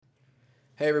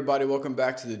Hey everybody, welcome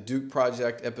back to the Duke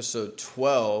Project, episode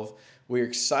 12. We're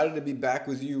excited to be back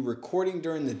with you recording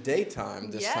during the daytime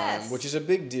this time, which is a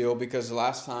big deal because the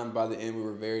last time by the end we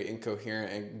were very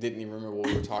incoherent and didn't even remember what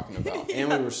we were talking about. And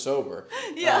we were sober.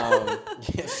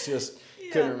 It's just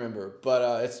couldn't remember.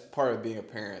 But it's part of being a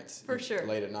parent. For sure.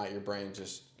 Late at night, your brain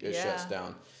just shuts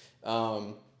down.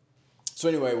 So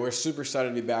anyway, we're super excited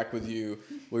to be back with you.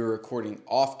 We were recording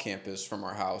off campus from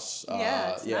our house.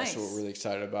 Nice. So we're really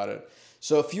excited about it.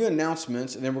 So a few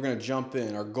announcements, and then we're going to jump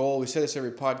in. Our goal, we say this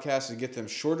every podcast, is to get them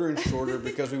shorter and shorter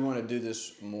because we want to do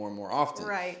this more and more often.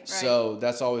 Right. So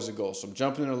that's always a goal. So I'm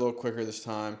jumping in a little quicker this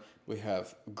time. We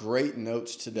have great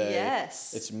notes today.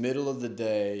 Yes. It's middle of the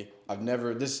day. I've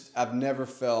never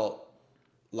felt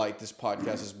like this podcast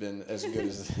has been as good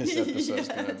as this episode is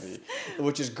going to be,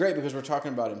 which is great because we're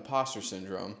talking about imposter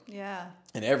syndrome. Yeah.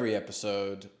 In every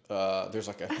episode, there's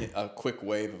like a quick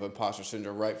wave of imposter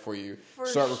syndrome right before you For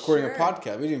start recording sure. a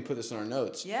podcast. We didn't even put this in our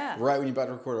notes. Yeah. Right when you're about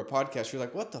to record a podcast, you're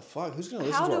like, what the fuck? Who's going to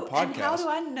listen to our podcast? And how do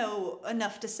I know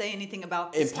enough to say anything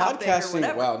about this in topic podcasting, or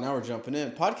whatever? wow, now we're jumping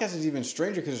in. Podcasting is even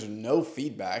stranger because there's no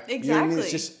feedback. Exactly. You know what I mean?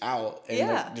 It's just out. And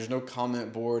Yeah. there's no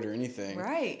comment board or anything.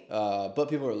 Right. But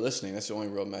people are listening. That's the only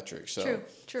real metric. So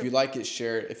True. if you like it,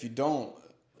 share it. If you don't,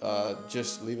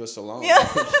 just leave us alone. Yeah.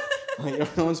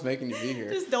 Like, no one's making you be here.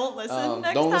 Just don't listen next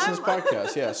time. Don't listen to this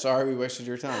podcast. Yeah, sorry we wasted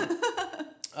your time.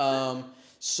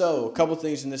 So, a couple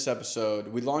things in this episode.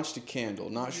 We launched a candle.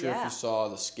 Not sure if you saw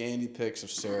the Scandy pics of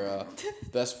Sarah.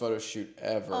 Best photo shoot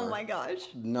ever. Oh my gosh.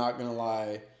 Not going to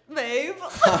lie. Babe.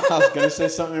 I was going to say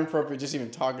something inappropriate, just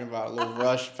even talking about it. A little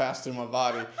rush passed through my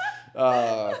body.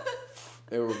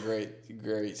 They were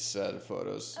great set of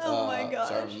photos. Oh my gosh.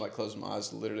 Sorry, I'm like closing my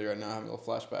eyes literally right now, having a little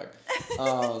flashback.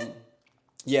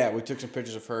 Yeah, we took some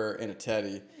pictures of her in a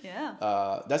teddy.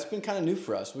 Yeah. That's been kind of new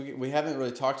for us. We haven't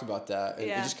really talked about that. It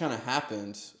just kind of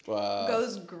happened.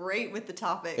 Goes great with the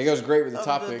topic. It goes great with the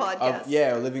topic. The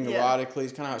podcast. Living erotically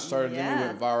is kind of how it started. Then we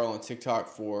went viral on TikTok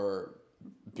for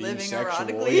being living sexual.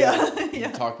 erotically.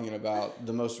 Yeah. Talking about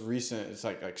the most recent, it's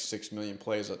like 6 million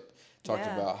plays that talked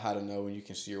about how to know when you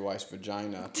can see your wife's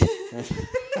vagina.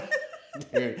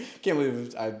 Dude, can't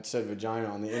believe I said vagina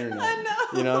on the internet. I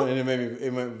know. You know, and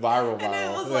it went viral. And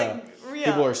it was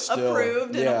people are still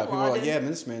approved and applauded. people are like, yeah, man,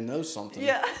 this man knows something.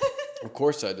 Yeah. Of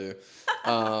course I do.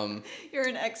 You're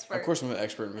an expert. Of course I'm an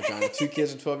expert in vagina. 2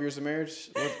 kids and 12 years of marriage.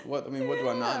 What do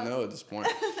I not know at this point?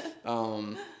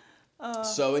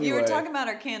 So anyway, you were talking about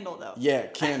our candle though. Yeah,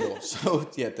 candle. So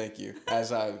thank you.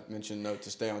 As I mentioned, note to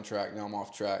stay on track. Now I'm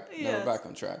off track. Now we're back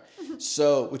on track.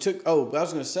 So we took. I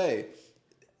was gonna say.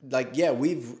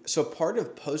 So part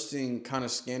of posting kind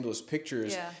of scandalous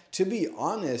pictures, to be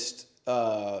honest,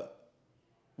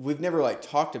 we've never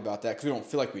talked about that because we don't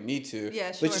feel like we need to.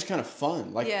 Yeah, sure. But it's just kind of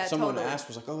fun. Someone totally. asked,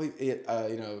 was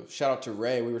like, shout out to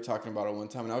Ray. We were talking about it one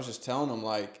time, and I was just telling him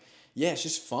it's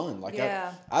just fun.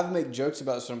 I've made jokes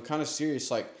about it, so I'm kind of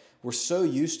serious. We're so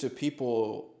used to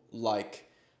people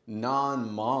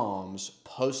non-moms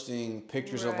posting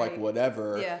pictures of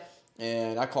whatever. Yeah.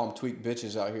 And I call them tweak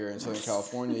bitches out here in Southern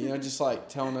California. Just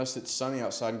telling us it's sunny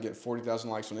outside and get 40,000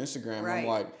 likes on Instagram. Right. I'm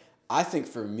like, I think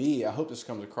for me, I hope this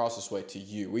comes across this way to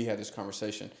you. We had this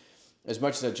conversation. As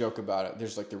much as I joke about it,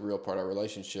 there's the real part of our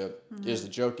relationship is the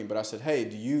joking. But I said, hey,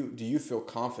 do you feel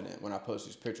confident when I post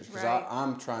these pictures? Because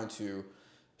I'm trying to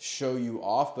show you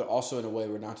off, but also in a way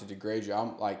where not to degrade you.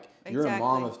 I'm like, you're a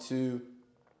mom of 2.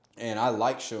 And I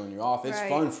like showing you off. It's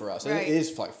fun for us. It is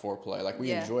foreplay.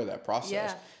 We enjoy that process.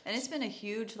 Yeah, and it's been a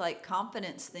huge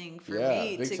confidence thing for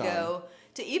me to go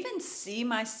to even see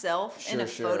myself in a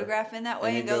photograph in that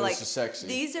way and go this is sexy.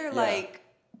 These are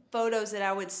photos that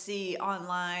I would see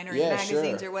online or in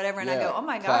magazines or whatever, and I go, oh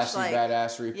my gosh, classy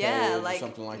badassery page or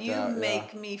something like you that. You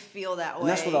make me feel that way. And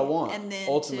that's what I want. And then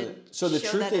ultimate. So the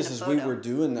truth is we were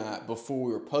doing that before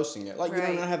we were posting it. I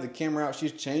have the camera out,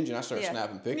 she's changing, I start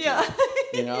snapping pictures. Yeah.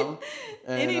 You know?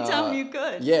 And, anytime you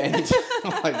could. Yeah,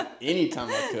 anytime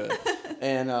I could.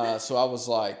 And so I was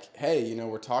like, hey,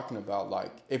 we're talking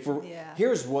about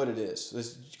here's what it is.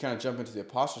 Let's kind of jump into the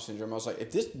imposter syndrome. I was like,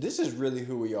 if this is really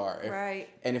who we are.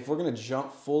 And if we're going to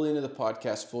jump fully into the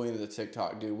podcast, fully into the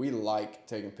TikTok, dude, we like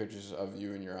taking pictures of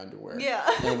you in your underwear. Yeah.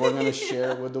 And we're going to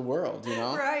share it with the world,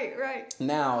 Right.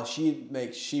 Now, she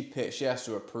has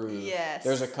to approve. Yes.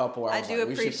 There's a couple where I was like,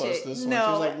 we should post this one. No.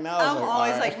 She was like, no. I'm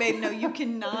always like, babe, no, you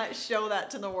cannot show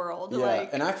that to the world. Yeah,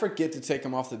 and I forget to take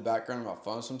them off the background of my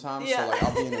phone sometimes. So Like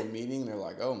I'll be in a meeting and they're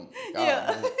like, oh my God.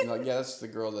 Yeah. And like, yeah, that's the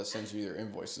girl that sends you their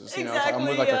invoices. You know, Exactly, I'm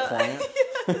with like a client.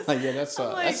 Yes. Like, yeah,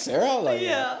 that's Sarah. Like,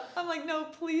 yeah. I'm like, no,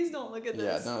 please don't look at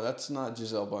this. Yeah, no, that's not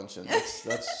Giselle Bundchen.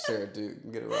 That's Sarah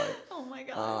Duke. Get it right. Oh my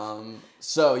gosh.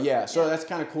 So that's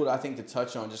kind of cool, I think, to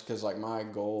touch on, just because like my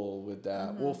goal with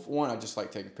that. Well, for one, I just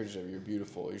like taking pictures of you. You're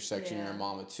beautiful. You're sexy. You're a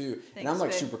mama too. Thanks, and I'm like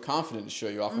babe. super confident to show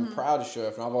you off. I'm proud to show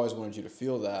off, and I've always wanted you to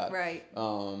feel that. Right.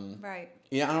 Right.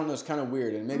 Yeah, I don't know. It's kind of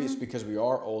weird, and maybe it's because we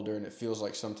are older, and it feels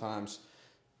like sometimes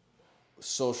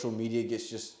social media gets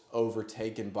just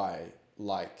overtaken by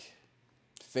like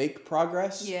fake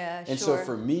progress. Yeah, and so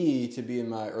for me to be in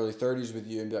my early 30s with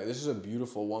you and be like, this is a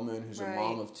beautiful woman who's a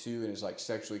mom of 2 and is like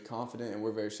sexually confident, and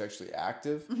we're very sexually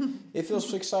active. It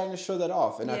feels exciting to show that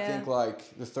off. And I think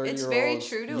like the 30-year-olds. It's very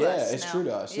true to us. It's true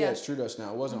to us. Yeah, it's true to us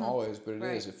now. It wasn't always, but it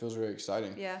is. It feels very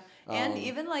exciting. Yeah. And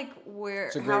even like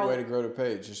it's a great way to grow the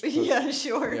page. Just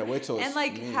sure. Wait till it's and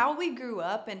like me. how we grew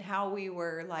up and how we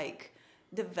were like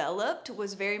developed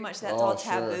was very much that's all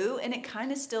taboo, and it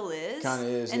kind of still is.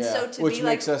 And so to which be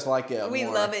makes like, us like it we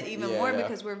more. love it even more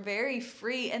because we're very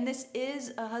free, and this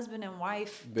is a husband and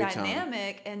wife Big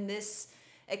dynamic, and this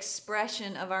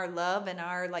expression of our love and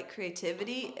our like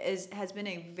creativity has been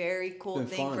a very cool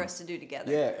thing for us to do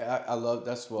together. Yeah, I love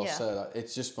that's well said.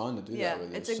 It's just fun to do that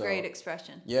with you. It's a great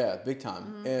expression. Yeah, big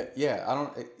time.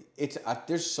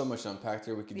 There's so much to unpack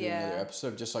there. We could do another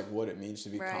episode, just like what it means to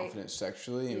be confident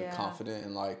sexually and confident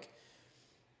in like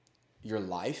your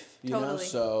life, you know?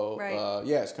 So,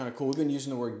 it's kind of cool. We've been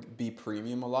using the word be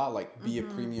premium a lot, like be a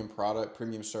premium product,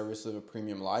 premium service, live a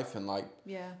premium life. And like,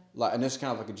 and it's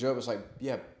kind of like a joke. It's like,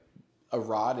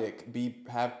 erotic,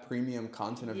 have premium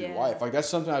content of your life. Like that's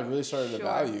something I really started to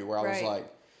value, where I was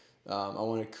like, I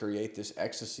want to create this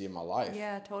ecstasy in my life.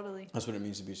 Yeah, totally. That's what it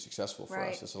means to be successful for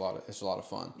us. It's a lot of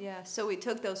fun. Yeah. So we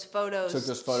took those photos.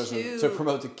 To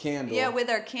promote the candle. Yeah, with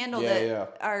our candle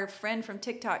that our friend from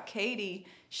TikTok, Katie,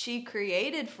 she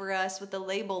created for us with the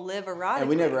label Live Erotically. And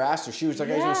we never asked her. She was like,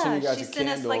 I just want to send you guys a candle. She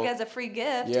sent us like as a free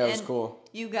gift. Yeah, it was cool.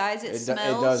 You guys, it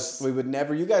smells. It does. We would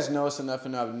never. You guys know us enough,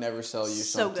 and I would never sell you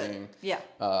something. Good. Yeah.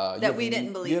 That we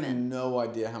didn't believe in. You have no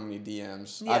idea how many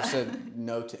DMs I've said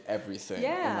no to everything in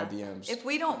my DMs. If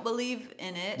we don't believe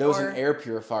in it, there was an air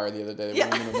purifier the other day that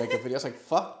wanted me to make a video. I was like,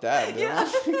 "Fuck that, dude!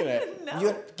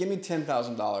 Give me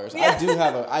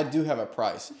 $10,000. I do have a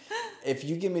price. If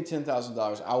you give me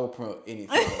 $10,000, I will promote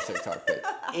anything on the TikTok page.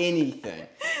 Anything.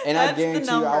 And I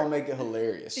guarantee you I will make it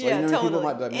hilarious. Yeah, like, totally. People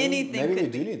might be like, maybe we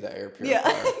do need that air purifier.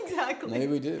 Yeah, exactly. Maybe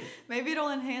we do. Maybe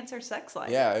it'll enhance our sex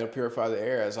life. Yeah, it'll purify the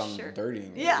air as I'm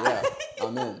dirtying it. Yeah,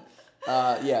 I'm in.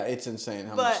 It's insane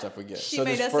how much stuff we get. She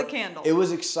made us a candle. It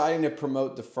was exciting to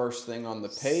promote the first thing on the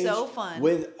page. So fun.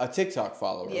 With a TikTok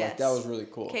follower. Yes. Like, that was really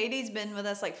cool. Katie's been with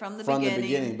us like from the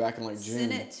beginning, back in like June.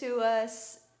 Sent it to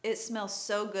us. It smells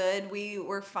so good. We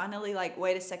were finally like,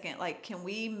 wait a second, like, can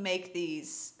we make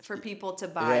these for people to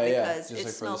buy? Because it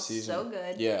smells so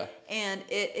good. Yeah. And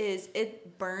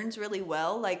it burns really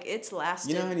well. Like, it's lasted.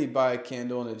 You know how you buy a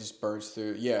candle and it just burns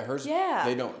through? Yeah, hers. Yeah.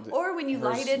 They don't. Or when you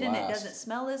light it and it doesn't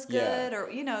smell as good, or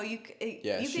you know, you can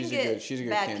get she's a good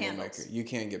bad candle candles. maker. You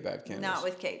can get bad candles. Not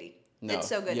with Katie. No. It's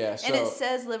so good. Yeah, and it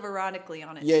says Live Erotically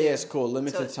on it, Yeah, too. it's cool.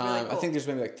 Limited so time. Really cool. I think there's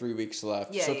maybe like 3 weeks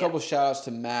left. Yeah, so a couple shout outs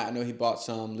to Matt. I know he bought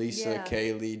some. Lisa,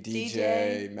 Kaylee,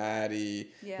 DJ,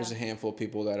 Maddie. Yeah. There's a handful of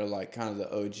people that are like kind of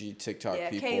the OG TikTok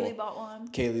people. Kaylee bought one.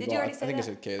 Kaylee bought. You already say I think that?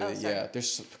 I said Kaylee. Oh, sorry.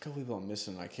 There's a couple people I'm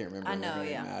missing. I can't remember. I know, They're gonna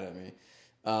get mad at me.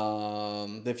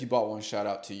 If you bought one, shout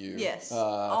out to you. Yes,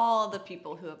 all the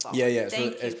people who have bought one. Yeah,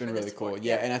 it's been really cool.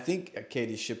 Yeah, and I think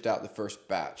Katie shipped out the first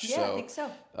batch. Yeah, I think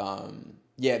so.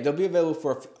 They'll be available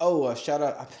for a shout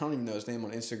out. I don't even know his name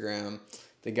on Instagram.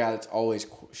 The guy that's always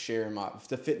sharing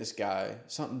the fitness guy,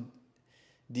 something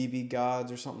DB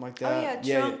Gods or something like that. Oh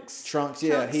yeah, Trunks.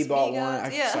 Yeah, he bought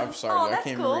one. I'm sorry, I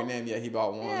can't cool. remember his name. Yeah, he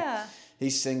bought one. Yeah.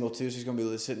 He's single too, so he's gonna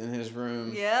be sitting in his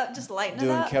room. Yeah, just lighting it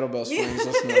doing up. Kettlebell swings,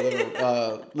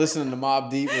 listening to Mobb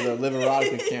Deep with a Live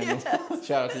Erotica candle.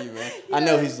 Shout out to you, man. Yes. I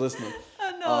know he's listening.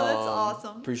 I know, that's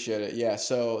awesome. Appreciate it. Yeah,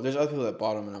 so there's other people that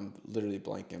bought them, and I'm literally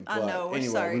blanking. But I know, we're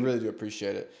anyway, sorry. we really do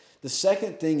appreciate it. The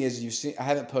second thing is I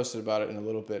haven't posted about it in a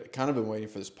little bit. Kind of been waiting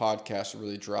for this podcast to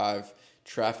really drive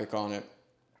traffic on it.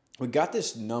 We got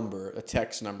this number, a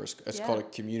text number. It's called a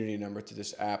community number to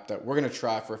this app that we're going to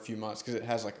try for a few months because it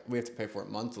has we have to pay for it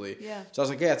monthly. Yeah. So I was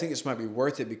like, I think this might be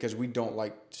worth it because we don't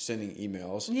like sending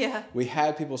emails. Yeah. We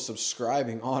had people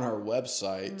subscribing on our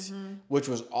website, which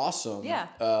was awesome. Yeah.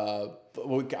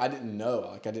 But I didn't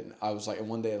know. I was like, and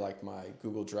one day, my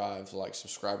Google Drive,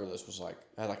 subscriber list was I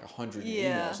had 100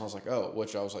 emails. And I was like,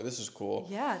 which I was like, this is cool.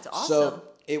 Yeah, it's awesome. So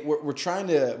we're trying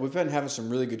to. We've been having some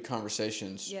really good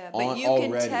conversations. Yeah, but you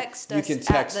can text us. You can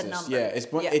text us. Number. Yeah,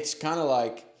 it's kind of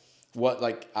like what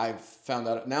I found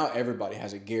out now. Everybody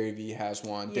has it. Gary Vee has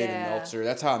one. David Meltzer.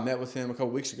 That's how I met with him a couple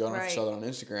weeks ago. I saw that on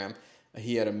Instagram.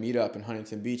 He had a meetup in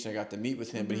Huntington Beach, and I got to meet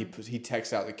with him. But he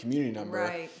texts out the community number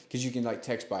because you can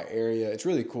text by area. It's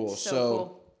really cool. So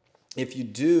cool. If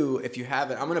you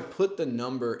have it, I'm gonna put the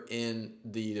number in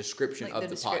the description of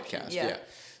the podcast. Yeah.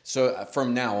 So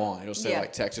from now on, it'll say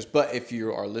Texas. But if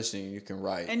you are listening, you can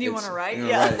write. And you want to write? You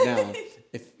write it down.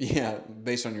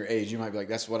 Based on your age, you might be like,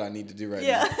 that's what I need to do right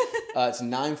now. It's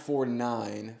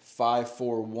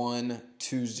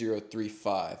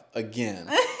 949-541-2035. Again,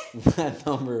 that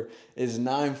number is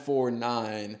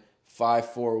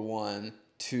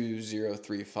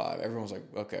 949-541-2035. Everyone's like,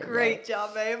 okay. Great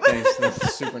job, babe. Thanks. I'm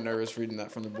super nervous reading that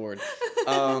from the board.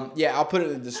 I'll put it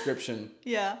in the description.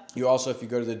 Yeah. You also, if you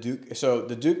go to the Duke, so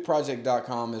the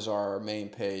DukeProject.com is our main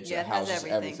page that houses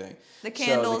everything. The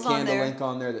candles on there. The candle link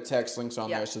on there, the text links on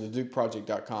there. So the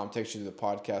DukeProject.com takes you to the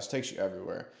podcast, takes you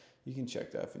everywhere. You can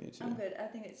check that if you need to. I'm good. I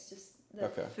think it's just the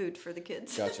food for the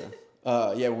kids. Gotcha.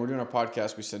 When we're doing our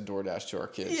podcast, we send DoorDash to our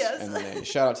kids and the nanny.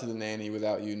 Shout out to the nanny.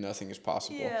 Without you, nothing is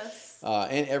possible. Yes.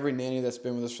 And every nanny that's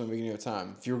been with us from the beginning of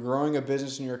time. If you're growing a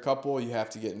business and you're a couple, you have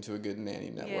to get into a good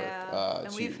nanny network. Yeah.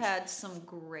 And we've had some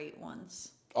great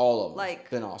ones. All of them.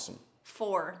 Been awesome.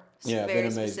 4. Yeah,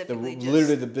 been amazing.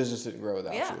 Literally, the business didn't grow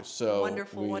without you. So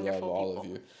wonderful, we love all people. of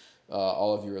you.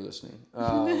 All of you are listening.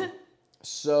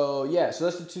 So that's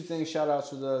the 2 things. Shout outs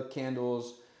for the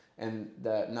candles. And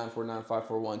that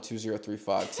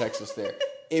 949-541-2035, text us there.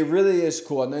 It really is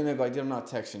cool. And then they're like, I'm not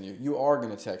texting you. You are going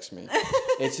to text me.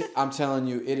 I'm telling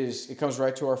you, it comes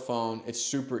right to our phone. It's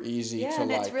super easy to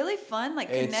and it's really fun,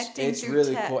 connecting it's through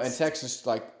really text. Cool. And text is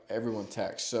everyone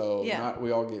texts. So we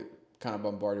all get kind of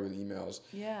bombarded with emails.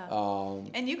 Yeah.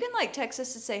 And you can text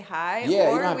us to say hi. Yeah,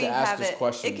 or you don't have we to ask have us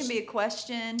questions. It can be a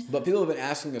question. But people have been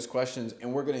asking us questions,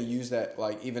 and we're going to use that,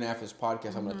 even after this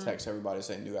podcast, I'm going to text everybody,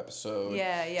 say new episode.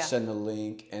 Yeah. Send the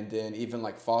link, and then even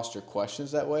foster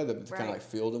questions that way, that kind of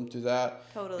field them through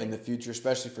that. Totally. In the future,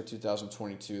 especially for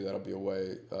 2022, that'll be a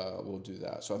way we'll do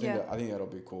that. So I think that'll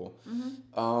be cool.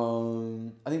 Mm-hmm.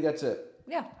 I think that's it.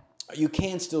 Yeah. You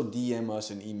can still DM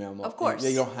us and email us. Of course.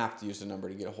 You don't have to use the number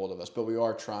to get a hold of us, but we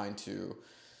are trying to.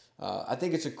 I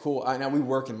think it's a cool. Now we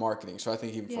work in marketing, so I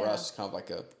think even for us, it's kind of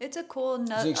it's a cool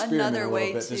another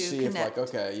way to see connect.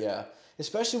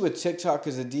 Especially with TikTok,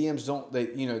 because the DMs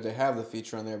they have the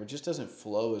feature on there, but it just doesn't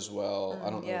flow as well. I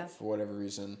don't know for whatever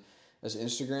reason as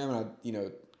Instagram,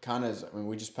 and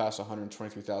we just passed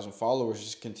 123,000 followers, it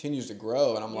just continues to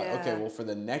grow, and I'm like, okay, well for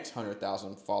the next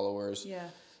 100,000 followers,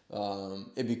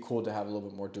 it'd be cool to have a little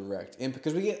bit more direct, and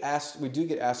because we do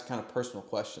get asked kind of personal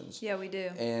questions. Yeah, we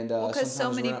do. And because so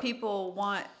many people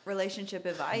want relationship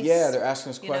advice. Yeah, they're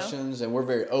asking us questions, and we're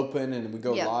very open, and we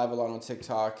go live a lot on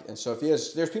TikTok. And so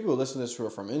there's people who listen to this who are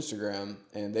from Instagram,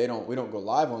 and we don't go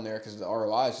live on there because the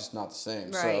ROI is just not the same.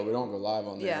 Right. So we don't go live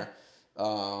on there.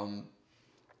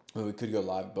 We could go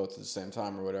live both at the same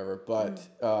time or whatever, but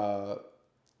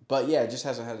it just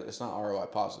it's not ROI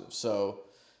positive. So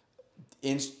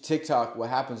in TikTok, what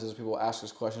happens is people ask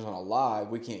us questions on a live.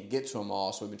 We can't get to them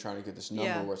all, so we've been trying to get this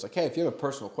number where it's hey, if you have a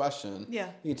personal question, you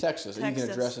can text us. And you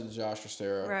can address it to Josh or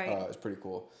Sarah. Right. It's pretty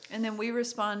cool. And then we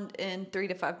respond in 3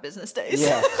 to 5 business days.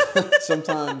 Yeah.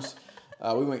 Sometimes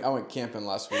I went camping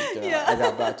last week, and I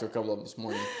got back to a couple of them this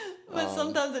morning. But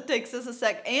sometimes it takes us a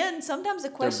sec. And sometimes the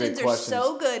questions are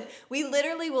so good. We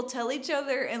literally will tell each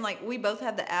other, and we both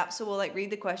have the app, so we'll read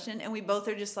the question, and we both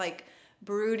are just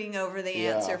brooding over the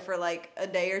answer for a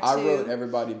day or two. I wrote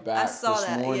everybody back this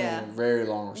morning, very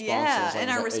long responses. Yeah, and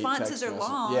our responses are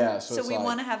long. Yeah, so we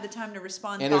want to have the time to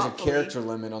respond and thoughtfully. There's a character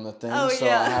limit on the thing, I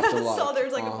have to so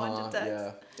there's a bunch of text.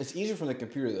 Yeah. It's easier from the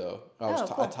computer, though.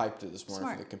 I typed it this morning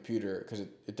from the computer because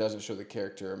it doesn't show the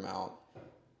character amount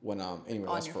when anyway,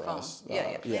 on that's your for phone. us.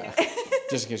 Yeah.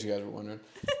 Just in case you guys were wondering.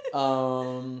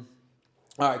 All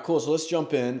right, cool. So let's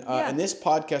jump in. In this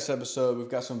podcast episode, we've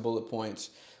got some bullet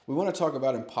points. We want to talk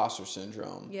about imposter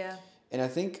syndrome. Yeah. And I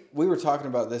think we were talking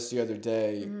about this the other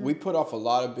day. Mm-hmm. We put off a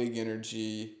lot of big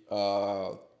energy,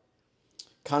 kind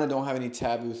of don't have any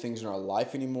taboo things in our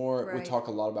life anymore. Right. We talk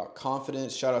a lot about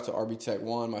confidence. Shout out to RB Tech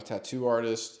 1, my tattoo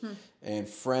artist and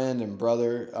friend and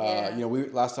brother.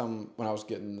 Last time when I was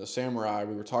getting the samurai,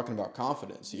 we were talking about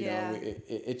confidence. You know,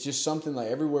 it's just something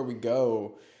everywhere we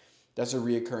go, that's a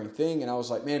reoccurring thing. And I was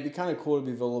like, man, it'd be kind of cool to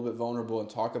be a little bit vulnerable and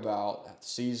talk about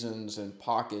seasons and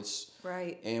pockets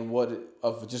Right. And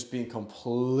of just being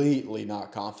completely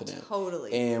not confident.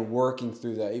 Totally. And working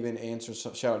through that. Even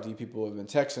shout out to you people who have been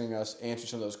texting us, answering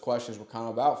some of those questions were kind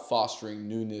of about fostering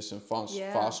newness and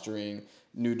fostering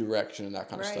new direction and that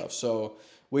kind of stuff. So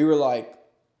we were like,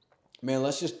 man,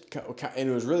 let's just, and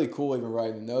it was really cool even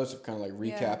writing the notes of kind of like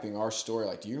recapping our story.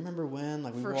 Like, do you remember when?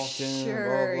 Like, we walked in,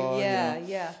 blah, blah, yeah,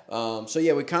 you know? So,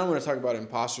 yeah, we kind of want to talk about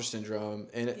imposter syndrome.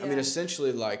 And, I mean,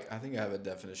 essentially, like, I think I have a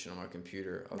definition on my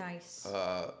computer. Nice.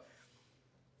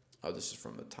 This is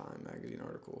from a Time magazine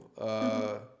article.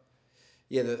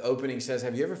 Yeah, the opening says,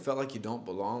 have you ever felt like you don't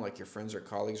belong, like your friends or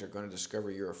colleagues are going to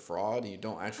discover you're a fraud and you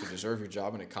don't actually deserve your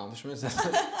job and accomplishments?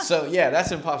 So, yeah,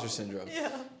 that's imposter syndrome. Yeah.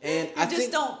 And you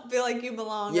just don't feel like you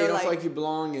belong. Yeah, or you don't feel like you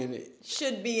belong. And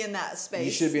should be in that space.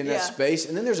 You should be in that space.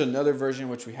 And then there's another version,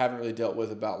 which we haven't really dealt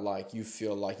with, about like you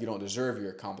feel like you don't deserve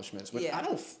your accomplishments. Which I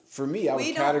don't, for me, I would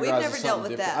categorize as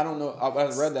something different. I don't know.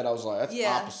 I read that. I was like, that's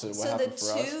opposite of what happened for us.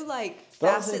 So the two, like, but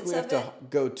I don't think we have to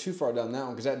go too far down that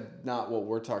one because that's not what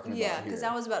we're talking about here. Yeah, because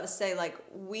I was about to say, like,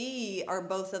 we are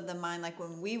both of the mind, like,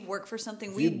 when we work for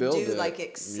something, we do, like,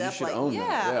 accept, like, own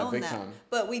that. Big time.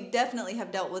 But we definitely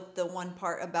have dealt with the one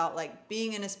part about, like,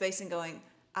 being in a space and going,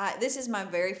 this is my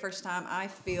very first time. I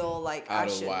feel like I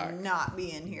should not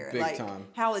be in here. Big like, time.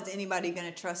 How is anybody going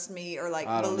to trust me or, like,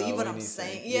 believe what I'm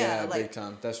saying? Yeah, like, big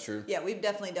time. That's true. Yeah, we've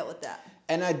definitely dealt with that.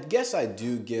 And I guess I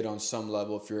do get on some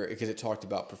level, because it talked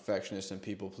about perfectionists and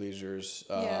people pleasers,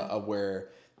 where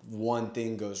one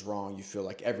thing goes wrong, you feel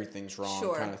like everything's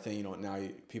wrong, kind of thing. You know, now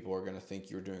people are going to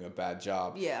think you're doing a bad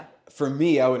job. Yeah. For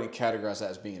me, I wouldn't categorize that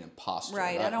as being an imposter.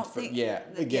 Right. I don't think. Yeah.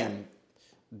 Again,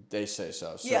 they say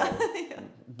so.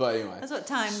 But anyway. That's what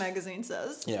Time magazine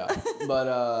says. Yeah.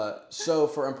 But so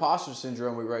for imposter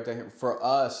syndrome, we write down here. For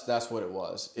us, that's what it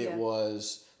was. It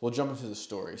was. We'll jump into the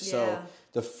story. So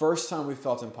the first time we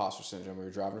felt imposter syndrome, we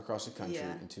were driving across the country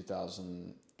in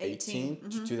 2018.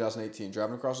 2018,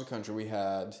 driving across the country, we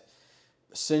had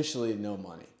essentially no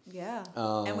money. Yeah.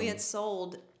 And we had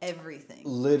sold everything.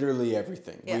 Literally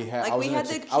everything. Yeah. I was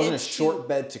in a short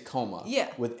bed Tacoma. Yeah.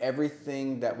 With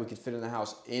everything that we could fit in the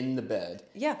house in the bed.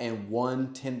 Yeah. And one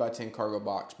 10x10 cargo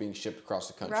box being shipped across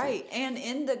the country. Right. And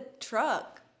in the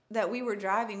truck that we were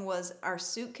driving was our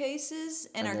suitcases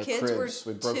and our kids cribs.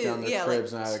 We broke down their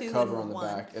cribs and I had a cover on the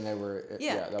back and they were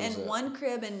that was it. One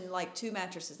crib and like 2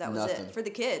 mattresses. That was it for the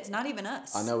kids. Not even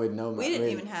us. I know we didn't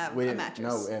even have a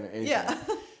mattress. No, anything.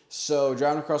 So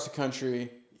driving across the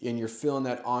country and you're feeling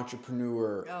that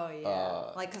entrepreneur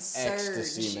like a surge.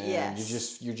 Ecstasy, man.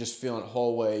 Yes. You're just feeling it the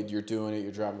whole way. You're doing it.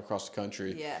 You're driving across the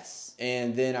country. Yes.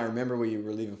 And then I remember we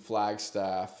were leaving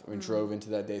Flagstaff and drove into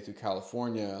that day through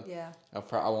California. Yeah.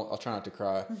 I'll try not to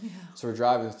cry. Yeah. So we're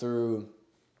driving through.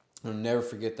 I'll never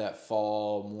forget that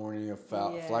fall morning of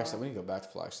Flagstaff. We need to go back to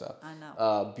Flagstaff. I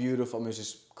know. Beautiful. I mean, it's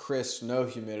just crisp, no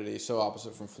humidity. So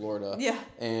opposite from Florida. Yeah.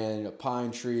 And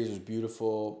pine trees was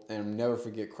beautiful. And I'll never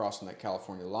forget crossing that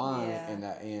California line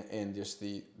and just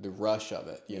the rush of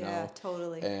it, you know. Yeah,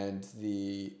 totally. And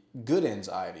the good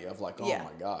anxiety of like, oh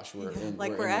my gosh,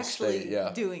 we're actually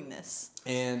doing this.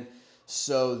 And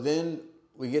so then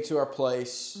we get to our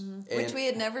place. Which we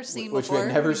had never seen before. Which we had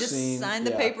never seen. seen. Just signed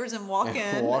the papers and walk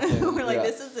in. We're like,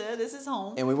 this is it. This is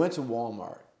home. And we went to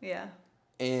Walmart. Yeah.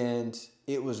 And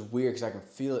it was weird because I can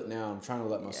feel it now. I'm trying to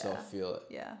let myself feel it.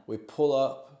 Yeah. We pull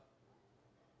up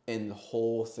and the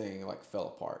whole thing like fell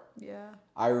apart. Yeah.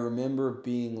 I remember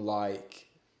being like,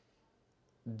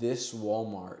 this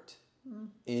Walmart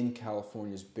in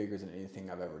California is bigger than anything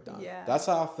I've ever done. Yeah. That's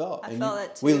how I felt. I felt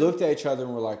that too. We looked at each other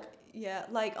and we're like, yeah,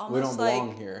 like almost we don't belong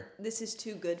like here. This is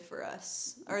too good for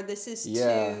us, or this is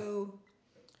too.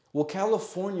 Well,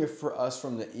 California for us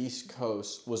from the East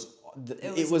Coast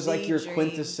it was like your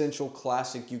quintessential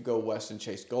classic. You go west and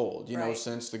chase gold, you know,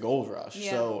 since the gold rush.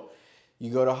 Yeah. So you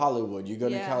go to Hollywood, you go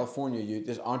to California.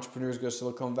 There's entrepreneurs go to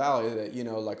Silicon Valley. That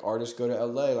like artists go to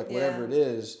LA, like whatever it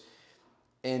is.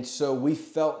 And so we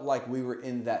felt like we were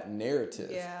in that narrative.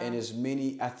 Yeah. And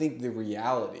I think the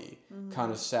reality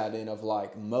kind of sat in of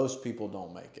like, most people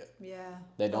don't make it. Yeah,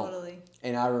 they don't. Totally.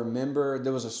 And I remember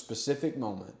there was a specific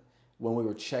moment when we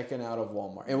were checking out of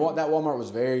Walmart. And that Walmart was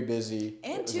very busy.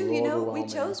 And too, we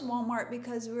chose Walmart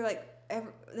because we were like,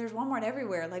 there's Walmart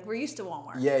everywhere. Like, we're used to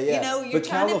Walmart. Yeah, yeah. You're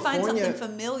trying to find something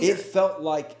familiar. It felt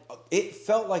like It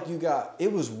felt like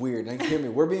it was weird. And hear me,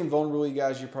 we're being vulnerable, you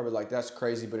guys. You're probably like, that's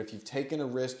crazy. But if you've taken a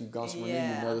risk, you've gone somewhere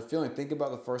new, you know the feeling. Think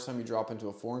about the first time you drop into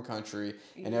a foreign country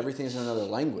and everything's in another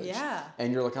language. Yeah.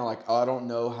 And you're kind of like, oh, I don't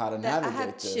know how to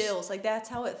navigate this. I have chills. Like, that's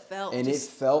how it felt. And it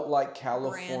felt like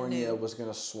California was going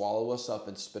to swallow us up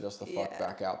and spit us the fuck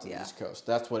back out to the East Coast.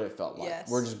 That's what it felt like. Yes.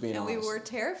 We're just being honest. And we were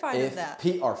terrified of that.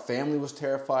 Our family was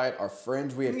terrified. Our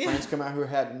friends, we had friends come out who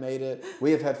hadn't made it.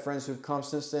 We have had friends who've come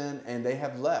since then, and they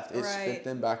have left. It spit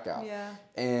them back out. Yeah.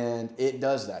 And it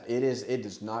does that. It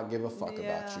does not give a fuck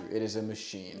about you. It is a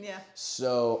machine. Yeah.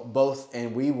 So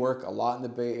and we work a lot in the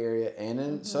Bay Area and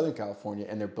in Southern California,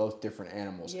 and they're both different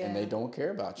animals, and they don't care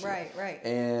about you. Right.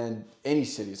 And any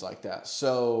cities like that.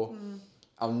 So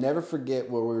I'll never forget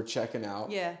where we were checking out.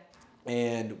 Yeah.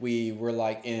 And we were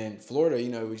like in Florida,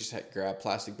 we just had grabbed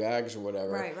plastic bags or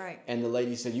whatever. Right. And the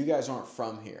lady said, "You guys aren't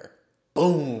from here."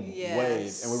 Boom,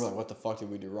 wave. And we were like, what the fuck did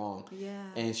we do wrong? Yeah.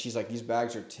 And she's like, these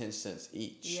bags are 10 cents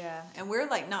each. Yeah. And we're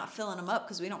like not filling them up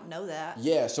because we don't know that.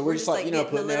 Yeah. So we're just like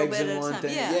putting eggs in one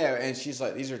thing. Yeah. And she's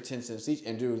like, these are 10 cents each.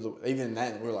 And dude, even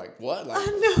that, we're like, what? Like, I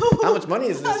know. How much money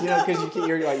is this? Because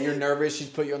you're nervous. She's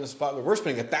put you on the spot. Like, we're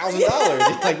spending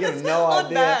 $1,000. Like, you have no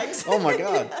idea. Bags. Oh my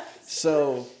God. Yes.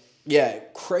 So. Yeah,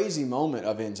 crazy moment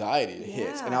of anxiety that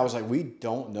hits. And I was like, we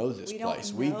don't know this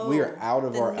place. We are out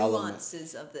of our element. The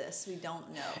nuances of this, we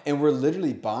don't know. And we're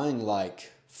literally buying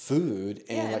like food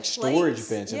and like storage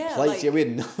bins and plates. Like, we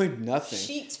had nothing.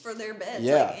 Sheets for their beds,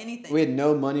 like anything. We had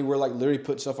no money. We're like literally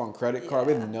putting stuff on credit card.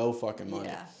 We had no fucking money.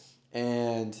 Yeah.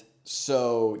 And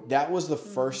so that was the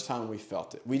first time we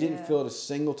felt it. We didn't feel it a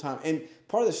single time. And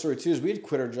part of the story too is we had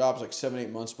quit our jobs like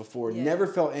 7-8 months before. Yeah. Never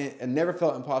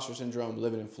felt imposter syndrome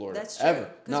living in Florida. That's true. Ever.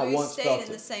 Not once felt it. We stayed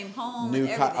in the same home.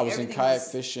 I was in kayak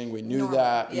fishing. We knew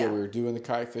that. Yeah, we were doing the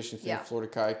kayak fishing thing.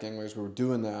 Florida kayak anglers. We were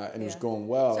doing that, and it was going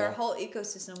well. So our whole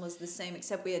ecosystem was the same,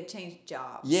 except we had changed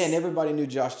jobs. Yeah, and everybody knew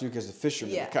Josh Duke as the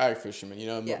fisherman, the kayak fisherman.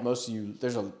 Most of you,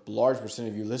 there's a large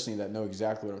percentage of you listening that know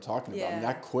exactly what I'm talking about. I mean,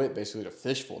 I quit basically to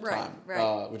fish full time,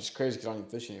 which is crazy because I don't even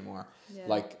fish anymore. Yeah.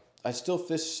 Like. I still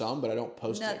fish some, but I don't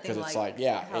post it because it's like,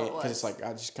 because it's like,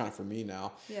 just kind of for me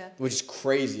now. Yeah. Which is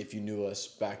crazy if you knew us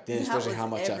back then, especially how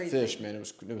much I fished, man.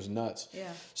 It was nuts.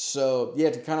 Yeah. So,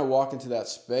 to kind of walk into that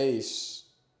space,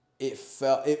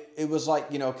 it was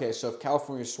like, okay, so if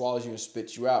California swallows you and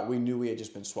spits you out, we knew we had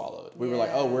just been swallowed. We were like,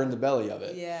 oh, we're in the belly of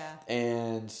it. Yeah.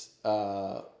 And,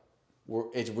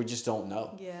 we just don't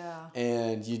know. Yeah.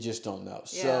 And you just don't know.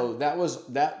 Yeah. So that was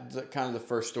kind of the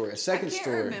first story. A second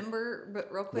story. I can't remember,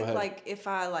 but real quick, like if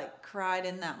I cried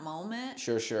in that moment.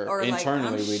 Sure. Or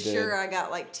internally we did. I'm sure I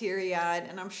got teary eyed,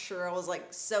 and I'm sure I was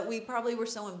we probably were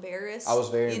so embarrassed. I was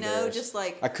very embarrassed. Just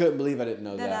I couldn't believe I didn't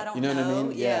know that. I don't know. What I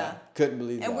mean? Yeah. Couldn't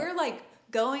believe that. And we're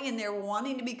going in there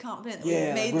wanting to be confident that we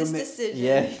made this decision.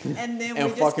 Yeah. And then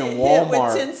and we fucking just get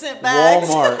Walmart. hit with 10-cent bags.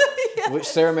 Walmart. Which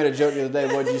Sarah made a joke the other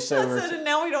day. What did you say? And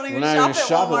now we don't even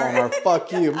shop at Walmart.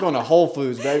 Fuck you. I'm going to Whole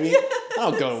Foods, baby. I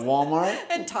don't go to Walmart.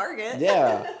 And Target.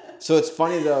 Yeah. So it's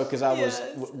funny though, because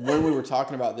when we were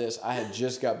talking about this, I had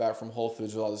just got back from Whole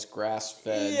Foods with all this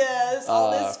grass-fed, all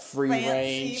this free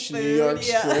range food. New York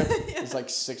strip. It's like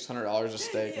 $600 a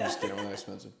steak. I'm just kidding, it was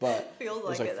expensive, but it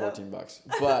was like $14.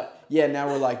 But now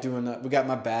we're doing that. We got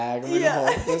my bag. I'm in the Whole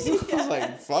Foods. I was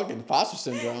like, fucking imposter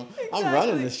syndrome. Exactly. I'm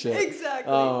running this shit.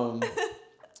 Exactly.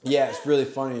 It's really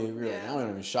funny. Now we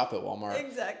don't even shop at Walmart.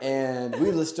 Exactly. And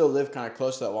we still live kind of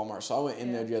close to that Walmart, so I went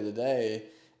in there the other day.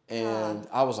 And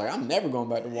I was like, I'm never going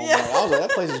back to Walmart. I was like,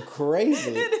 that place is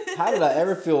crazy. How did I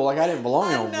ever feel like I didn't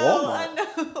belong in Walmart? I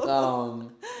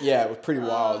know. It was pretty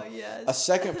wild. Yes. A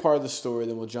second part of the story,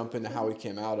 then we'll jump into how we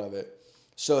came out of it.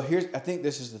 So I think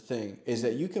this is the thing, is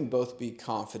that you can both be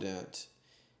confident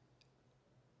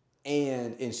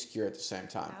and insecure at the same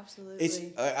time.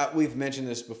 Absolutely. We've mentioned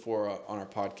this before on our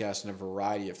podcast in a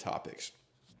variety of topics.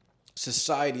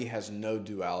 Society has no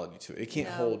duality to it. It can't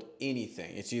hold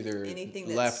anything. It's either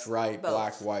left, right, both.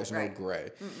 Black, white, no gray.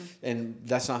 And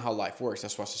that's not how life works.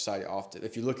 That's why society often,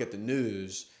 if you look at the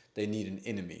news, they need an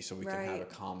enemy so we can have a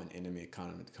common enemy, a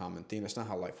common theme. That's not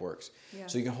how life works. Yeah.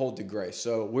 So you can hold the gray.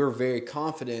 So we're very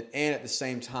confident and at the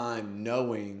same time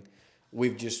knowing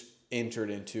we've just entered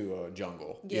into a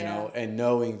jungle, and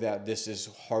knowing that this is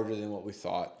harder than what we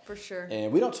thought. For sure.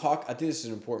 And we don't talk, I think this is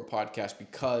an important podcast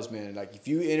because, man, if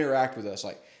you interact with us,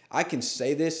 I can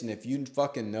say this, and if you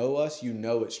fucking know us, you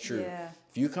know it's true. Yeah.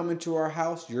 If you come into our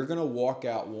house, you're going to walk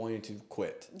out wanting to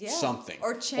quit something.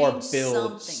 Or change or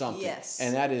build something. Yes.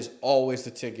 And that is always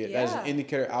the ticket. Yeah. That is an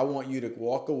indicator. I want you to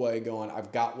walk away going,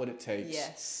 I've got what it takes.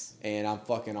 Yes. And I'm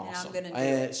fucking awesome. And I'm going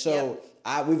to do it. So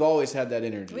we've always had that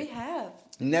energy. We have.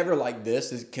 Never like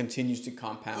this. It continues to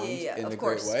compound in the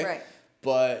great way. Right.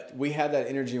 But we had that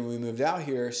energy when we moved out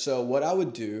here. So what I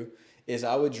would do is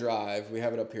I would drive. We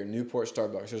have it up here, Newport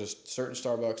Starbucks. There's a certain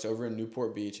Starbucks over in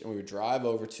Newport Beach, and we would drive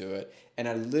over to it. And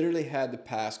I literally had to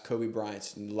pass Kobe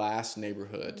Bryant's last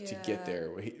neighborhood to get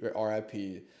there.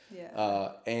 R.I.P. Yeah.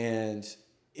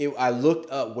 I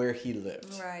looked up where he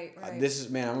lived. Right. I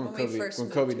remember when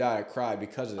Kobe died, I cried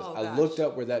because of this. I looked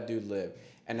up where that dude lived,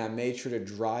 and I made sure to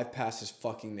drive past his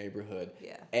fucking neighborhood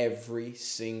every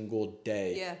single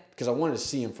day. Yeah. Because I wanted to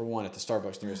see him, for one, at the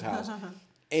Starbucks near his house.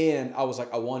 And I was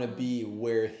like, I want to be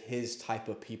where his type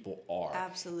of people are.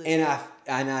 Absolutely. And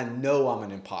I know I'm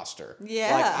an imposter.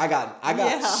 Yeah. Like I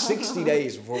got 60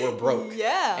 days before we're broke.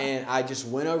 Yeah. And I just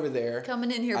went over there.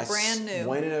 Coming in here brand new.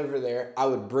 Went in over there. I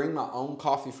would bring my own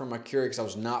coffee from my Keurig because I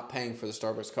was not paying for the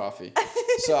Starbucks coffee.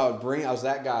 So I was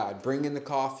that guy. I'd bring in the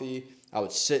coffee. I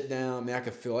would sit down. I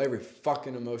could feel every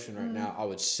fucking emotion right now. I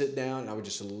would sit down and I would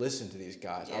just listen to these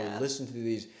guys. Yeah. I would listen to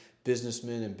these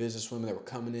businessmen and businesswomen that were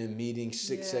coming in, meeting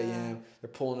 6 a.m. They're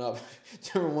pulling up.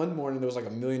 I remember one morning there was like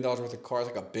 $1 million worth of cars,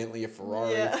 like a Bentley, a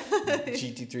Ferrari,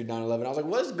 GT3 911. I was like,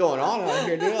 what's going on out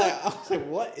here, dude? I was like,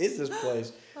 what is this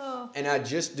place? And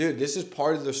this is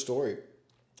part of the story.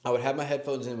 I would have my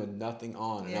headphones in with nothing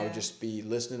on, and I would just be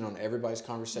listening on everybody's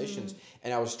conversations.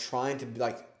 And I was trying to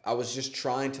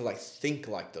think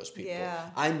like those people.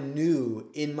 Yeah. I knew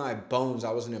in my bones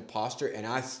I was an imposter, and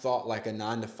I thought like a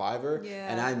 9-to-5er,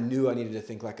 and I knew I needed to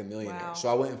think like a millionaire. Wow. So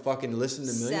I went and fucking listened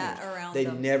to millionaires. Sat around they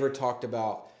them. Never talked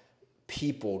about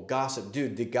people, gossip.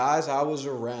 Dude, the guys I was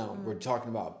around were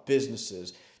talking about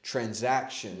businesses,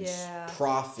 transactions,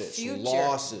 profits,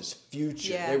 losses,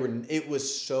 future. It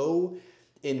was so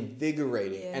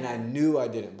invigorating, and I knew I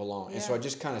didn't belong, and so I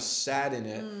just kind of sat in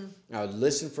it. I would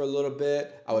listen for a little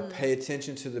bit. I would pay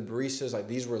attention to the baristas, like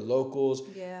these were locals.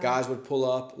 Guys would pull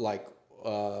up, like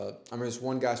I remember this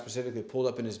one guy specifically pulled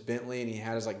up in his Bentley, and he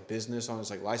had his like business on his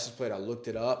like license plate. I looked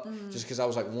it up just because I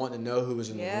was like wanting to know who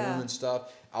was in the room and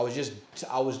stuff. I was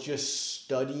just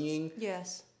studying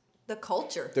the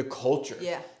culture.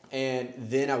 And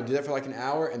then I would do that for like an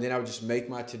hour, and then I would just make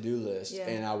my to-do list,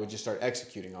 and I would just start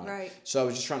executing on it. So I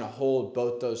was just trying to hold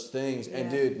both those things.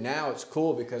 And dude, now it's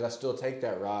cool because I still take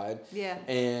that ride. Yeah.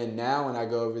 And now when I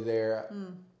go over there,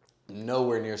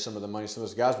 nowhere near some of the money some of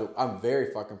those guys, but I'm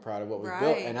very fucking proud of what we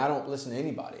built, and I don't listen to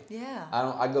anybody.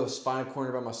 I go find a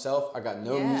corner by myself. I got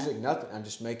no music, nothing. I'm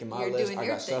just making my list. I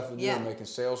got stuff to do. I'm making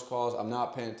sales calls. I'm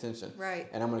not paying attention.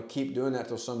 And I'm gonna keep doing that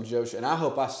till some Joe and I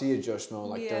hope I see a Joe Schmo in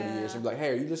like 30 years and be like, hey,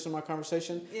 are you listening to my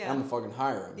conversation? And I'm gonna fucking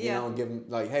hire him. You know, and give him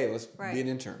like, hey, let's be an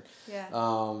intern.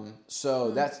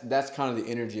 So that's kind of the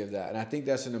energy of that, and I think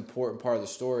that's an important part of the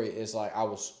story. Is like I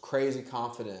was crazy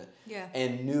confident.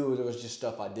 And knew there was just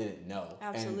stuff I didn't know.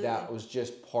 Absolutely. And that was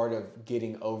just part of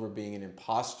getting over being an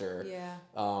imposter.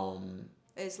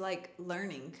 It's like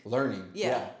learning.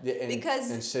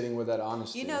 And sitting with that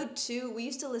honesty. You know, too, we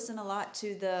used to listen a lot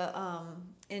to the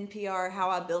NPR How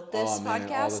I Built This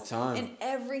podcast. All the time. And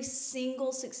every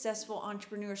single successful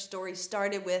entrepreneur story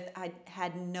started with, I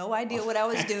had no idea what I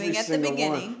was doing at the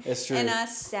beginning. It's true. And I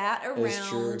sat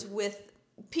around with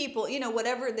people, you know,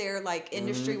 whatever their like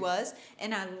industry was,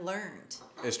 and I learned.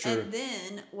 It's true. And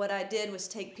then what I did was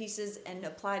take pieces and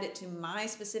applied it to my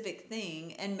specific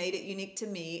thing and made it unique to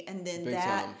me, and then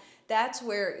that's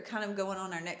where kind of going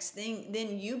on our next thing.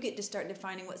 Then you get to start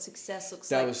defining what success looks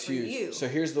like for you. That was huge. So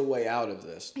here's the way out of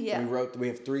this. We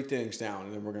have 3 things down,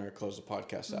 and then we're going to close the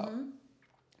podcast out.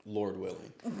 Lord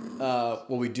willing. Well,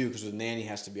 we do because the nanny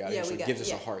has to be out here, so it gives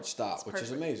us a hard stop, which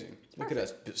is amazing. Look at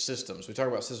us, systems. We talk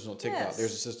about systems on TikTok.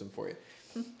 There's a system for you.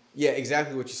 Yeah,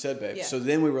 exactly what you said, babe. So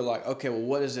then we were like, okay, well,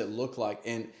 what does it look like?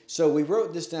 And so we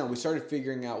wrote this down. We started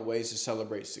figuring out ways to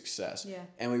celebrate success.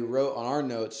 And we wrote on our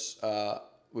notes,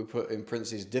 we put in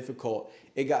parentheses, difficult.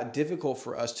 It got difficult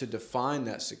for us to define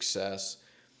that success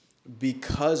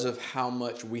because of how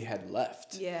much we had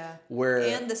left.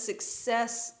 And the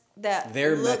success that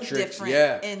their look metrics,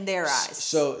 different in their eyes.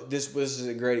 So this is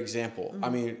a great example. I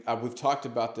mean, we've talked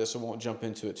about this. I won't jump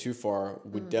into it too far.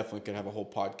 We definitely could have a whole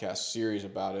podcast series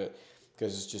about it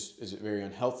because it's very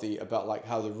unhealthy about like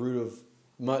how the root of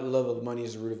love of money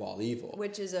is the root of all evil,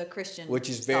 which is a Christian, which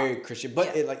is very Christian.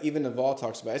 But it, like even Naval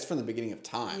talks about, it's from the beginning of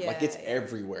time. Like it's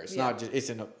everywhere. It's not just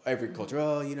it's in every culture.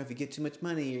 Oh, you know, if you get too much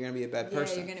money, you're gonna be a bad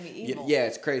person. You're gonna be evil. Yeah,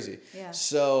 it's crazy.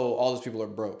 So all those people are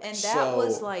broke, and that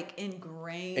was like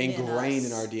ingrained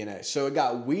in our DNA. So it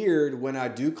got weird when I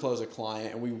do close a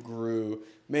client and we grew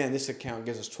man, this account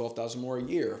gives us 12,000 more a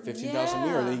year, or 15,000 a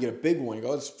year. And then you get a big one. You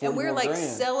go, it's 40 and we're more like grand.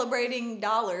 celebrating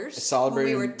dollars.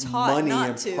 Celebrating when we were taught money not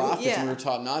and to. profits. Yeah. And we were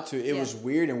taught not to. It was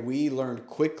weird, and we learned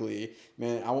quickly.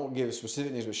 Man, I won't give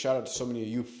specific names, but shout out to so many of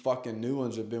you fucking new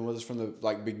ones who have been with us from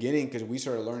the beginning, because we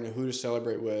started learning who to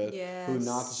celebrate with, who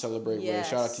not to celebrate with.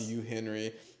 Shout out to you,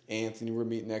 Henry. Anthony, we're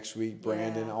meeting next week.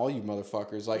 Brandon, all you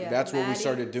motherfuckers. That's Maddie. What we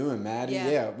started doing. Maddie,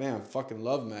 man, I fucking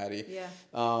love Maddie.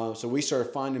 So we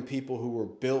started finding people who were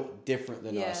built different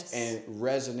than us and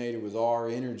resonated with our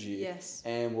energy.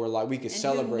 And we're like, we could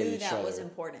celebrate each other. And knew that was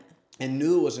important. And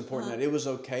knew it was important that it was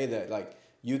okay that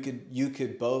you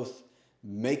could both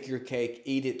make your cake,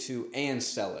 eat it too, and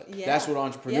sell it. That's what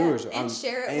entrepreneurs are. And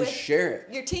share it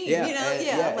with your team.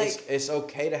 It's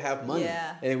okay to have money.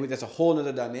 And that's a whole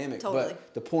other dynamic. Totally.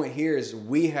 But the point here is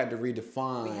we had to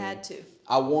redefine. We had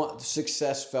to.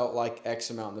 Success felt like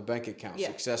X amount in the bank account.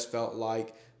 Success felt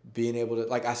like being able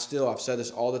to, I've said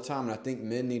this all the time, and I think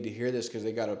men need to hear this, because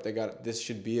they got this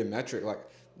should be a metric.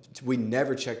 We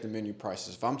never check the menu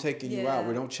prices. If I'm taking you out,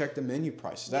 we don't check the menu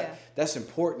prices. That's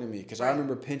important to me, because I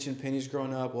remember pinching pennies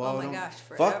growing up. Well, oh my gosh,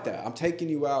 forever. Fuck that. I'm taking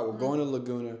you out. We're going to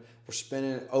Laguna. We're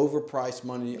spending overpriced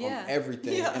money on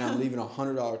everything, and I'm leaving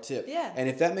 $100 tip. And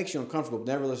if that makes you uncomfortable,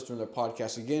 never listen to their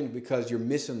podcast again, because you're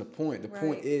missing the point. The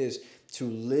point is to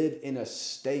live in a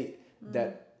state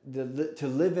that to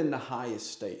live in the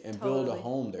highest state and build a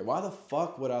home there. Why the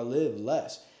fuck would I live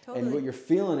less? Totally. And what you're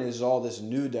feeling is all this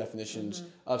new definitions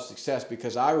of success,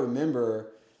 because I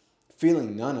remember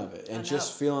feeling none of it and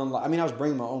just feeling I was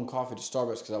bringing my own coffee to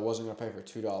Starbucks because I wasn't going to pay for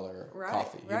 $2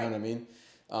 coffee. You know what I mean?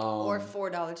 Or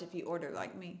 $4 if you order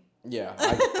like me. Yeah,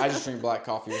 I just drink black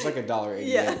coffee. It was like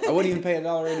 $1.88. I wouldn't even pay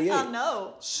 $1.88. I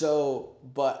know. So,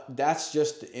 but that's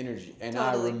just the energy. And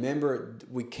I remember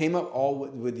we came up all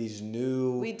with these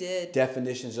new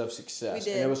definitions of success. We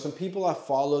did. And there was some people I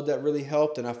followed that really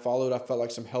helped, and I felt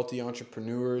like some healthy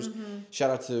entrepreneurs.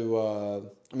 Shout out to,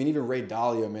 even Ray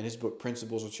Dalio, man, his book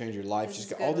Principles Will Change Your Life.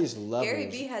 Just got all these levels. Gary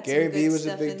Vee had some good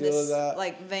stuff in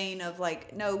this vein of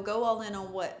no, go all in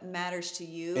on what matters to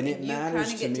you. And it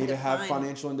matters to me to have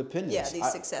financial independence. Yeah, these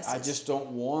successes. I just don't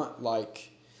want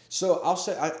so I'll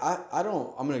say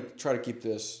I'm going to try to keep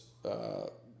this,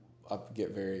 I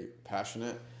get very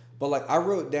passionate, but I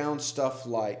wrote down stuff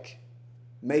like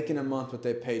making a month what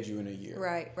they paid you in a year.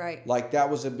 Right. That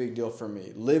was a big deal for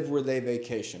me. Live where they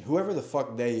vacation. Whoever the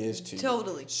fuck they is to you.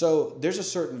 Totally. So there's a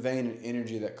certain vein and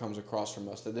energy that comes across from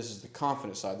us, that this is the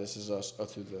confident side. This is us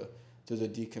through the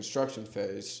deconstruction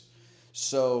phase.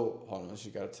 So, hold on, she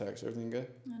got a text. Everything good?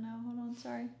 I know. Hold on.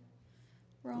 Sorry.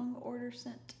 Wrong order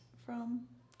sent from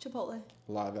Chipotle.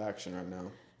 Live action right now.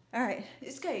 All right.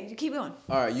 It's okay. You keep going.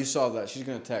 All right. You saw that. She's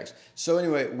going to text. So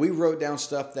anyway, we wrote down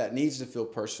stuff that needs to feel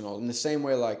personal. In the same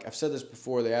way, I've said this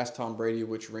before, they asked Tom Brady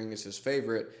which ring is his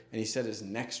favorite, and he said his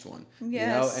next one.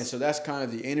 Yes. And so that's kind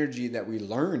of the energy that we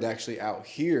learned actually out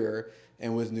here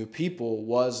and with new people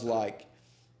was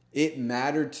it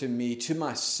mattered to me, to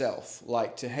myself,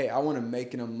 hey, I want to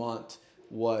make in a month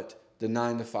what the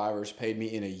 9-to-5ers paid me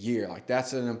in a year.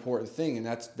 That's an important thing, and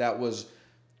that's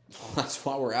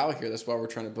why we're out here. That's why we're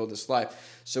trying to build this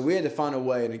life. So we had to find a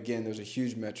way, and again, there's a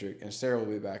huge metric, and Sarah will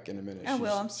be back in a minute. I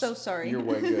will. I'm so sorry. You're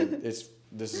way good. This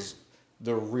is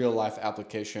the real life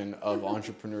application of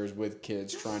entrepreneurs with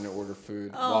kids trying to order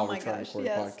food while we're trying to record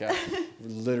a podcast.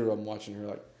 Literally, I'm watching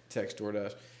her text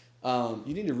DoorDash.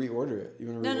 You need to reorder it. You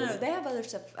want to reorder it? No. They have other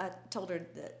stuff. I told her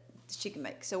that she can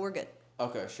make, so we're good.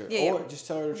 Okay, sure. Yeah, or just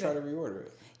tell her to try to reorder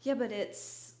it. Yeah, but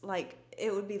it's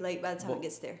it would be late by the time it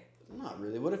gets there. Not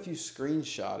really. What if you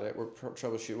screenshot it? We're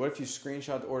troubleshooting. What if you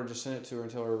screenshot the order, just send it to her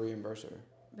and tell her to reimburse her?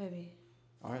 Maybe.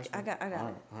 All right. I got it.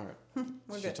 All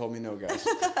right. She told me no, guys.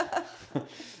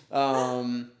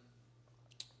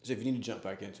 So if you need to jump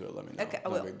back into it, let me know. Okay, I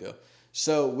will. No big deal.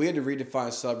 So we had to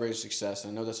redefine celebrating success,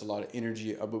 and I know that's a lot of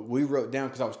energy, but we wrote down,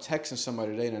 because I was texting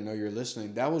somebody today, and I know you're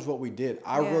listening, that was what we did.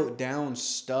 I wrote down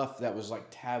stuff that was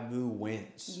taboo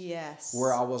wins. Yes.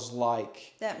 Where I was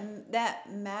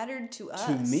that mattered to us.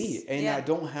 To me. And I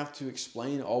don't have to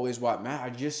explain always why it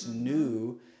mattered. I just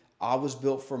knew I was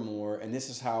built for more, and this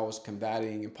is how I was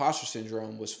combating imposter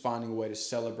syndrome, was finding a way to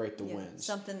celebrate the wins.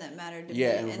 Something that mattered to me,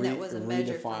 and that was a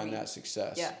measure for me. Redefine that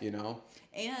success,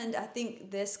 And I think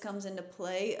this comes into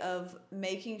play of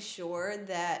making sure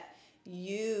that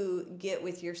you get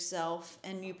with yourself,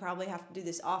 and you probably have to do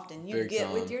this often. You get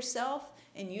with yourself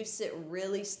and you sit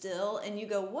really still and you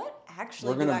go, what actually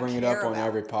we're going to bring it up on about?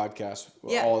 every podcast.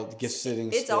 Yeah. All get sitting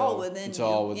It's still. all within It's you.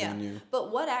 all within you.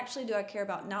 But what actually do I care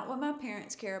about? Not what my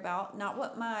parents care about, not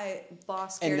what my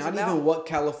boss cares about. And not even what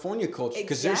California culture,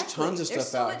 because there's tons of There's stuff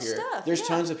so out much here. stuff, There's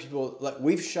tons of people, like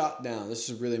we've shot down, this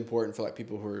is really important for like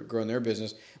people who are growing their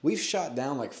business. We've shot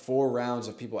down like 4 rounds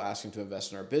of people asking to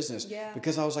invest in our business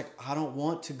because I was like, I don't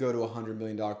want to go to $100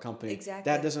 million company.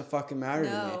 Exactly. That doesn't fucking matter to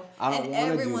me. I don't and want to do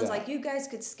that. everyone's like, you guys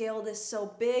could scale this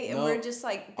so big, and we're just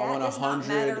like, that does not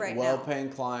matter right now. well-paying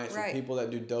clients and people that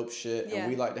do dope shit, and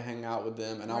we like to hang out with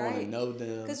them, and I want to know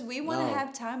them. Because we want to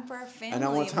have time for our family. And I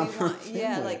want time for our family.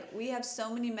 Yeah, like we have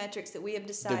so many metrics that we have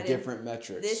decided. They're different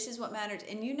metrics. This is what matters.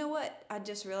 And you know what? I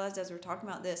just realized as we're talking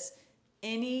about this,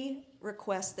 any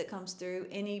request that comes through,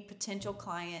 any potential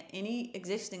client, any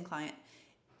existing client,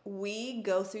 we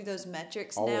go through those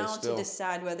metrics to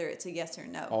decide whether it's a yes or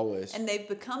no. Always. And they've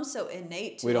become so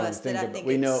innate to us that I think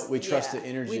we trust the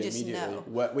energy immediately.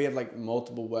 Know. We had like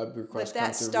multiple web requests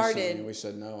come through recently, and we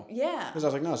said no. Yeah. Because I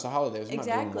was like, no, it's the holidays. I'm not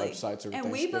doing websites or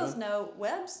and we both know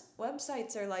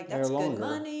websites are like, that's good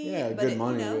money. Yeah, good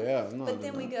money. But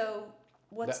then we go,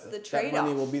 what's the trade-off? That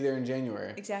money will be there in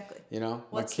January. Exactly. You know,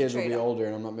 What's my kids will be older,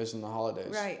 and I'm not missing the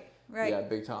holidays. Right. Yeah,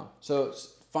 big time. So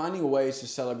finding ways to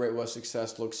celebrate what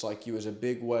success looks like you is a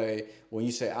big way. When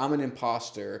you say, I'm an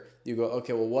imposter, you go,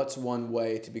 okay, well, what's one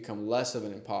way to become less of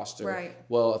an imposter? Right.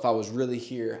 Well, if I was really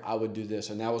here, I would do this.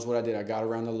 And that was what I did. I got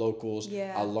around the locals.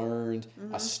 Yeah. I learned.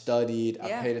 I studied. I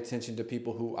paid attention to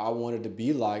people who I wanted to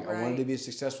be like. I wanted to be a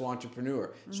successful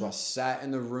entrepreneur. So I sat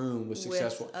in the room with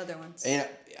successful other ones. And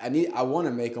I want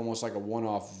to make almost like a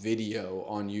one-off video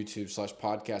on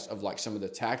YouTube/podcast of like some of the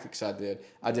tactics I did.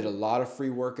 I did a lot of free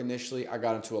work initially. I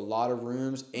got into a lot of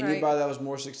rooms. Anybody that was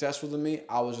more successful than me,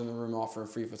 I was in the room offering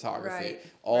free photography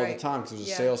all the time because it was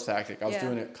a sales tactic. I was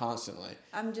doing it constantly.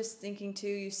 I'm just thinking too,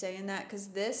 you saying that, because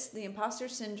the imposter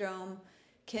syndrome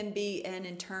can be an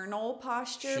internal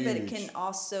posture, but it can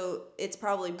also, it's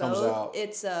probably both.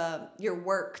 It's your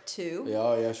work too.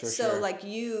 Yeah, sure. So like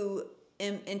you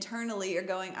internally are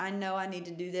going, I know I need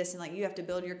to do this, and like you have to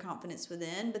build your confidence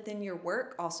within, but then your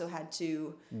work also had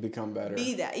to become better.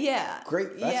 Be that,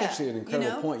 Great. That's actually an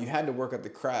incredible point. You had to work at the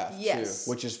craft too,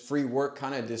 which is free work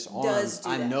kind of disarms.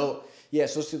 I know. Yeah,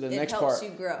 so let's do the next part. It helps you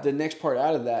grow. The next part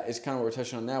out of that is kind of what we're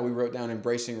touching on now. We wrote down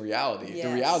embracing reality. Yes.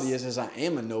 The reality is I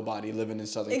am a nobody living in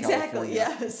Southern California.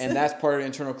 Yes. And that's part of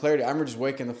internal clarity. I remember just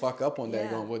waking the fuck up one day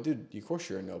going, well, dude, of course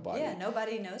you're a nobody. Yeah,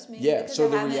 nobody knows me. Yeah, so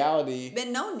the reality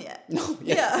been known yet. No,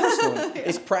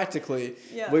 it's practically.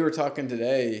 We were talking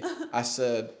today. I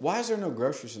said, why is there no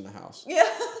groceries in the house? Yeah.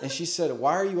 And she said,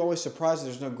 why are you always surprised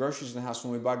there's no groceries in the house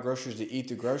when we buy groceries to eat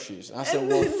the groceries? And I said,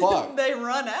 well, fuck. They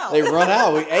run out.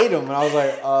 We ate them. And I was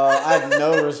like, I had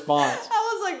no response.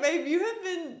 I was like, babe, you have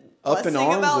been up in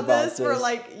arms about this for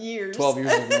like years. 12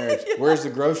 years of marriage. Where's the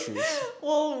groceries?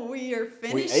 Well, we are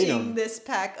finishing this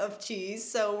pack of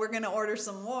cheese, so we're going to order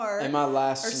some more. And my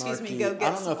last snarky, go get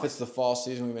I don't know if it's the fall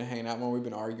season we've been hanging out more. We've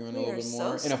been arguing a little bit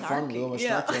more. In a fun, little bit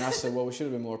snarky. And I said, well, we should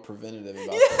have been more preventative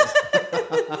about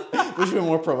this. We should be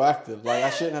more proactive. Like, I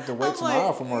shouldn't have to wait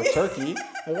tomorrow for more turkey.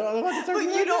 But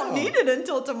you don't need it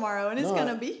until tomorrow, and it's going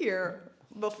to be here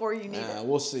before you need it.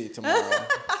 We'll see tomorrow.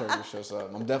 Turkey shows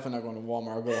up. I'm definitely not going to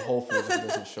Walmart. I'll go to Whole Foods if it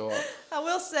doesn't show up. I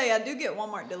will say I do get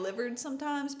Walmart delivered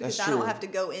sometimes because I don't have to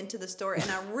go into the store, and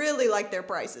I really like their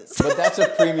prices. But that's a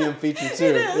premium feature too.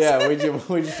 It is. Yeah,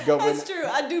 we just go. That's true.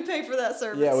 I do pay for that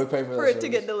service. Yeah, we pay for it to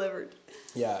get delivered.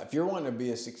 Yeah, if you're wanting to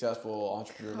be a successful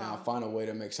entrepreneur now, find a way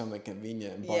to make something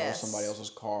convenient and borrow somebody else's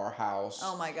car, house,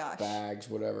 oh my gosh, bags,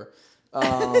 whatever.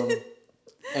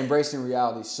 Embracing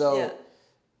reality. So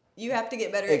you have to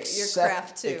get better at your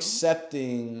craft too.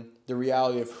 Accepting the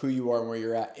reality of who you are and where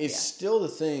you're at is still the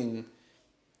thing.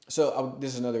 So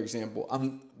this is another example.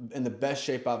 I'm in the best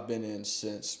shape I've been in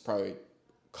since probably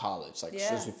college,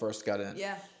 since we first got in.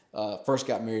 Yeah. First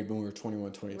got married when we were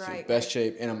 21, 22. Best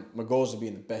shape. And my goal is to be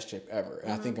in the best shape ever.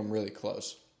 And I think I'm really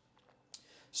close.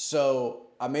 So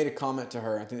I made a comment to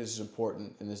her. I think this is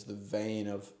important. And this is the vein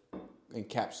of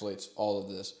encapsulates all of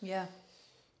this. Yeah.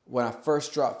 When I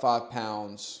first dropped 5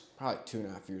 pounds, probably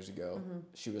 2.5 years ago,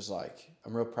 she was like,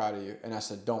 I'm real proud of you. And I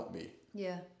said, don't be.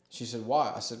 Yeah. She said,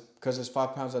 why? I said, because it's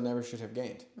 5 pounds I never should have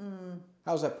gained.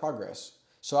 How's that progress?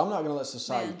 So I'm not going to let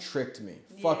society trick me.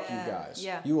 Fuck you guys.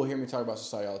 Yeah. You will hear me talk about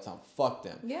society all the time. Fuck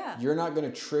them. Yeah. You're not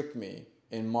going to trick me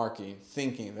in marketing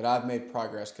thinking that I've made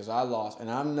progress because I lost. And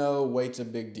I know weight's a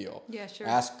big deal. Yeah, sure.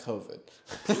 Ask COVID.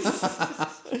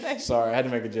 Sorry, I had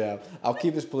to make a jab. I'll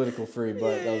keep this political free,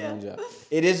 but that was one jab.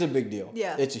 It is a big deal.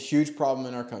 Yeah. It's a huge problem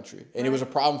in our country. And it was a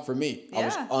problem for me. I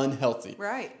was unhealthy.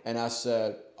 Right. And I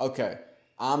said, okay,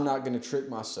 I'm not going to trick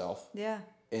myself. Yeah.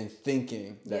 and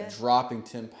thinking that dropping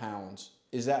 10 pounds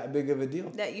is that big of a deal.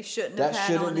 That you shouldn't have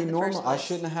had on in the first place. I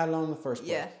shouldn't have had it on in the first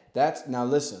place. Yeah. Now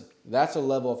listen, that's a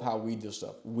level of how we do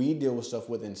stuff. We deal with stuff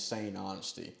with insane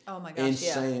honesty. Oh my gosh,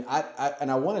 insane. And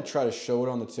I want to try to show it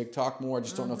on the TikTok more. I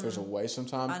just don't know if there's a way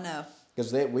sometimes. I know.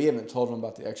 Because we haven't told them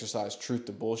about the exercise truth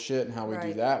to bullshit and how we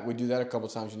do that. We do that a couple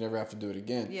times. You never have to do it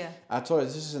again. Yeah. I told her,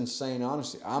 this is insane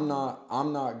honesty. I'm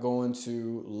not going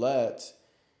to let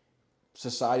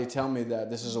society tell me that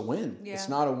this is a win. Yeah. It's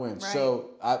not a win. Right.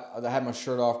 So I had my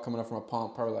shirt off coming up from a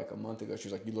pump probably like a month ago. She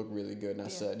was like, you look really good. And I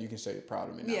said, you can say you're proud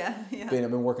of me now. Yeah. I've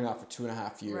been working out for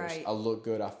 2.5 years. Right. I look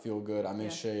good. I feel good. I'm in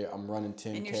shape. I'm running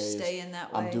 10Ks. And you're staying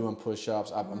that way. I'm doing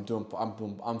push-ups. I'm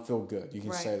feel good. You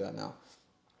can say that now.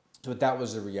 But that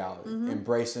was the reality.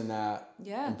 Embracing that.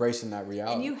 Yeah. Embracing that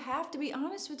reality. And you have to be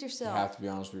honest with yourself. You have to be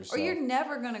honest with yourself. Or you're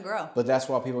never going to grow. But that's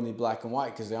why people need black and white,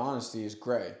 because the honesty is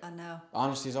gray. I know.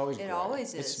 Honesty is always gray. It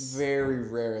always is. It's very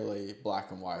rarely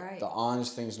black and white. Right. The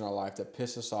honest things in our life that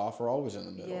piss us off are always in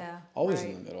the middle. Yeah. Always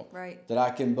in the middle. Right. That I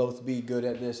can both be good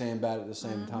at this and bad at the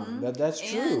same time. That's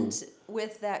true. And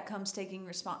with that comes taking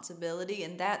responsibility,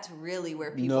 and that's really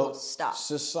where people stop.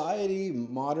 Society,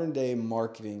 modern day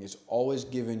marketing is always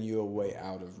giving you a way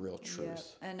out of real truth. Yep.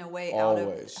 And a way out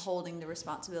of holding the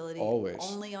responsibility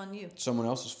only on you. Someone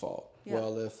else's fault. Yep.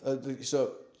 Well,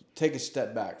 so take a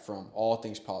step back from all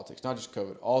things politics, not just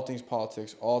COVID, all things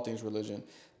politics, all things religion.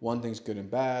 One thing's good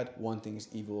and bad, one thing's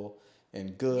evil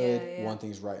and good, one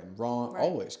thing's right and wrong,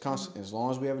 always, constantly. As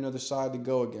long as we have another side to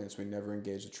go against, we never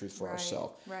engage the truth for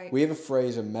ourselves. Right. We have a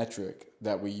phrase, a metric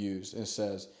that we use, and it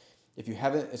says, if you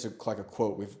haven't, it's like a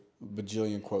quote, we've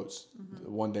bajillion quotes.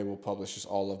 One day we'll publish just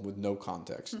all of them with no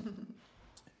context.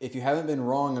 If you haven't been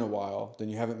wrong in a while, then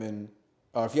you haven't been,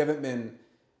 if you haven't been,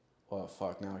 well,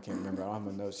 fuck, now I can't remember. I don't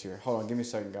have my notes here. Hold on, give me a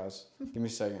second, guys. Give me a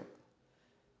second.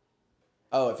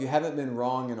 Oh, if you haven't been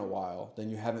wrong in a while, then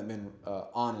you haven't been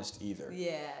honest either.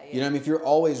 Yeah. You know what I mean? If you're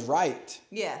always right,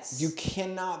 you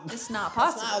cannot. It's not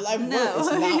possible. It's not It's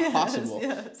not possible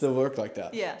to work like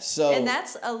that. Yeah. So, and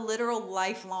that's a literal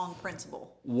lifelong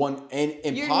principle.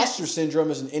 Imposter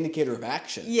syndrome is an indicator of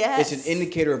action. Yes. It's an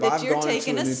indicator of I've gone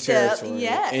into a new territory,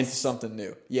 into something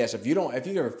new. Yes. If you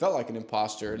never felt like an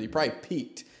imposter, you probably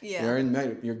peaked. Yeah. You're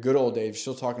in your good old days. You're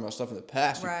still talking about stuff in the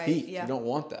past. You peaked. Yeah. You don't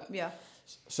want that. Yeah.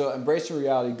 So embracing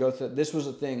reality, go through. This was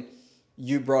a thing.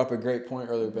 You brought up a great point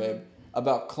earlier, babe,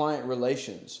 about client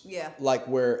relations. Yeah. Like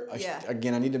where,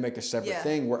 again, I need to make a separate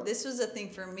thing. Where this was a thing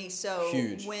for me. So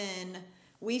huge. When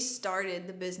we started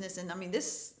the business, and I mean,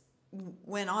 this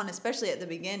went on, especially at the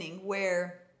beginning,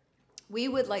 where we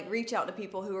would like reach out to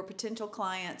people who were potential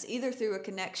clients, either through a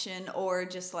connection or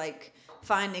just like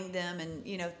finding them and,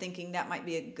 thinking that might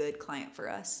be a good client for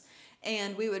us.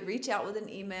 And we would reach out with an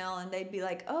email and they'd be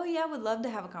like, oh, yeah, I would love to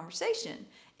have a conversation.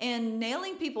 And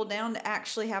nailing people down to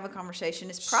actually have a conversation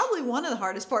is probably one of the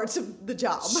hardest parts of the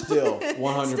job. Still,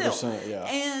 100%, yeah.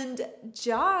 And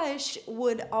Josh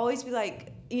would always be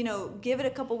like, give it a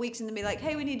couple weeks and then be like,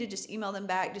 hey, we need to just email them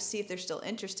back, just see if they're still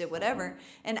interested, whatever.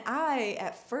 And I,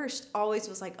 at first, always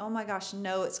was like, oh my gosh,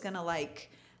 no, it's going to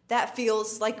that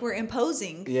feels like we're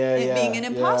imposing and being an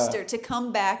imposter to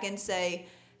come back and say,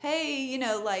 hey,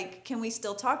 can we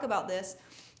still talk about this?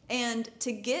 And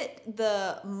to get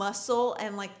the muscle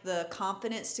and the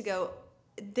confidence to go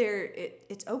there,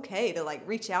 it's okay to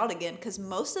reach out again, because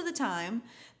most of the time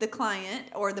the client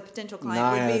or the potential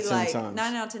client would be like 9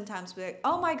 out of 10 times be like,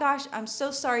 oh my gosh, I'm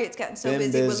so sorry, it's gotten so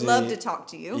busy, would love to talk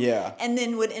to you. Yeah. And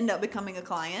then would end up becoming a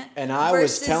client. And I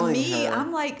was telling her,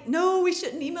 I'm like, no, we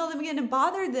shouldn't email them again and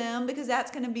bother them, because that's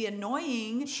going to be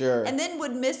annoying. Sure. And then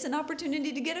would miss an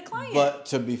opportunity to get a client. But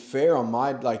to be fair, on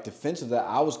my defense of that,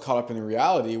 I was caught up in the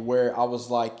reality where I was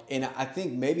like, and I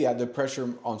think maybe the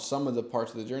pressure on some of the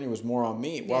parts of the journey was more on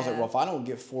me. Where I was like, well, if I don't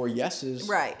get 4 yeses,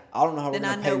 right, I don't know how we're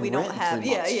going to pay rent in 3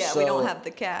 months. So we don't have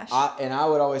the cash. I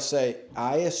would always say,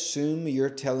 I assume you're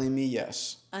telling me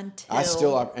yes.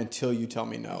 Until you tell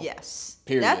me no. Yes.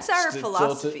 Period. That's our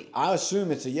philosophy. I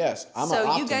assume it's a yes. I'm an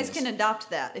optimist. So you guys can adopt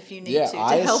that if you need to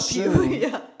help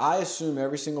you. I assume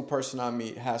every single person I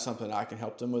meet has something I can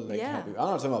help them with. They can help me. I'm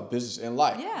not talking about business and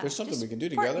life. Yeah. There's something we can do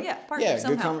together.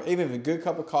 Even a good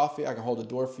cup of coffee, I can hold the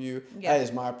door for you. Yeah. That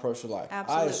is my approach to life.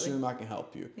 Absolutely. I assume I can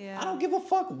help you. Yeah. I don't give a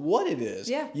fuck what it is.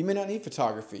 Yeah. You may not need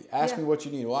photography. Ask me what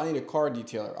you need. Well, I need a car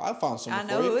detailer. I'll find someone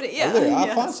for you. I know who it is. it.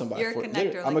 I'll find somebody You're for a it.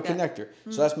 connector. I'm a connector.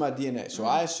 So that's my DNA. So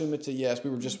I assume it's a yes. We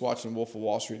were just watching Wolf of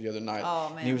Wall Street the other night. Oh,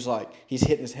 man. And he was like, he's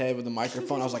hitting his head with the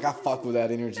microphone. I was like, I fuck with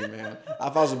that energy, man.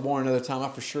 If I was born another time, I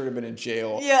for sure would have been in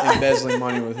jail embezzling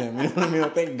money with him. You know what I mean?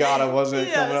 Like, thank God I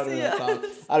wasn't coming up during that time.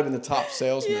 I'd have been the top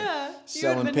salesman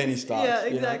selling penny stocks. Yeah,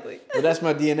 exactly. You know? But that's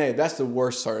my DNA. That's the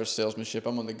worst sort of salesmanship.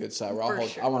 I'm on the good side. Where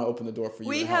I want to open the door for you.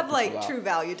 We have like true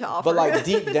value to offer. But like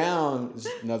deep down is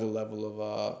another level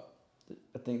of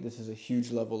I think this is a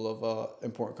huge level of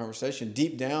important conversation.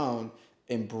 Deep down,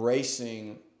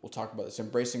 embracing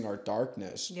our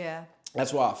darkness. Yeah.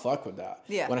 That's why I fuck with that.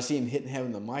 Yeah. When I see him hitting head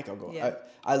with the mic, I'll go. Yeah.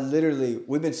 I literally,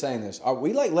 we've been saying this.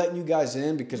 We like letting you guys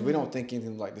in because we don't think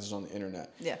anything like this is on the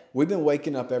internet. Yeah. We've been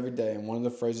waking up every day, and one of the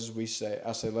phrases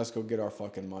I say, let's go get our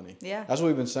fucking money. Yeah. That's what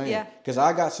we've been saying. Yeah. Because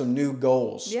I got some new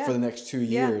goals for the next 2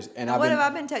 years. And what have I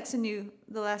been texting you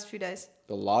the last few days?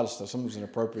 A lot of stuff. Some of it's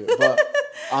inappropriate. But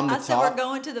I'm the top. I said we're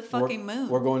going to the fucking moon.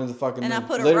 We're going to the fucking moon. And I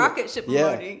put a rocket ship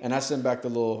emoji. And I sent back the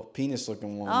little penis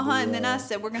looking one. And then I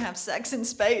said we're going to have sex in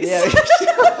space.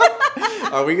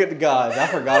 Yeah. Are we good to God? I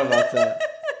forgot about that.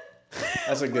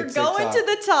 That's a good TikTok. We're going to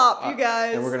the top, you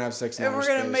guys. And we're going to have sex in space. And we're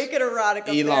going to make it erotic up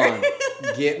Elon,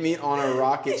 there. get me on a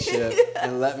rocket ship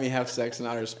and let me have sex in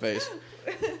outer space.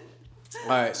 All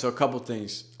right, so a couple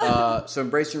things. So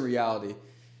embracing reality.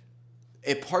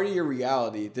 A part of your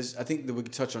reality, I think that we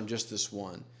could touch on just this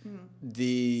one.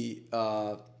 The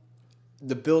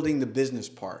building the business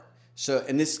part. So,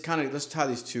 and this kind of, let's tie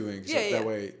these two in. That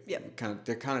way, they're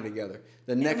kind of together.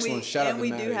 The next one, shout out to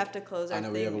Maddie. And we do have to close our thing. I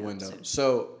know we have a window.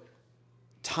 So,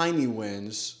 tiny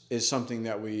wins is something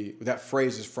that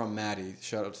phrase is from Maddie.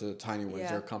 Shout out to Tiny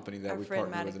Wins, their company that we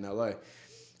partner with in LA.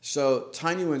 So,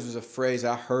 tiny wins was a phrase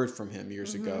I heard from him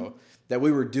years ago that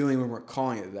we were doing, we weren't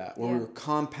calling it that, where we were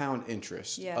compound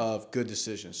interest of good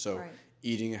decisions. So,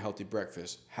 eating a healthy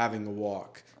breakfast, having a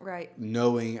walk,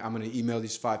 knowing I'm going to email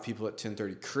these 5 people at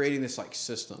 10:30, creating this like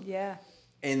system. Yeah.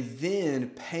 And then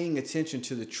paying attention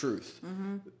to the truth.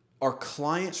 Are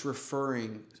clients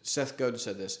referring, Seth Godin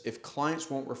said this, if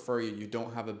clients won't refer you, you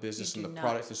don't have a business and the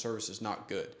product and service is not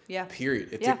good. Yeah. Period.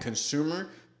 If the consumer,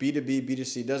 B2B,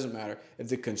 B2C, doesn't matter. If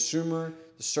the consumer,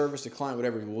 the service, the client,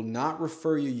 whatever, will not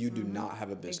refer you, you do not have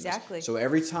a business. Exactly. So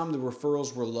every time the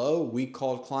referrals were low, we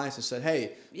called clients and said,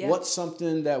 hey, what's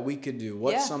something that we could do?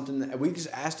 What's something that we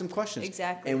just asked them questions.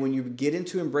 Exactly. And when you get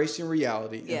into embracing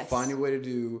reality and find a way to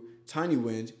do tiny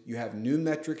wins, you have new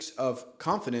metrics of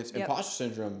confidence. Imposter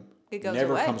syndrome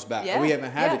never comes back. We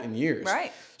haven't had it in years.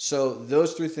 Right. So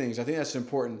those 3 things, I think that's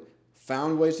important.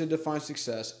 Found ways to define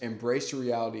success, embrace your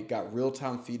reality, got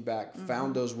real-time feedback,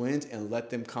 found those wins, and let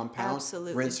them compound.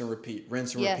 Absolutely. Rinse and repeat,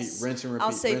 rinse and repeat, rinse and repeat,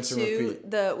 I'll say rinse and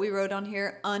repeat. We wrote on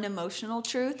here, unemotional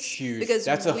truths. Huge. Because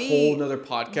that's a whole nother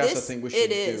podcast I think we should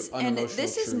do. It is. And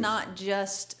this is not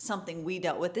just something we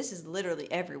dealt with. This is literally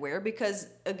everywhere because,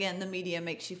 again, the media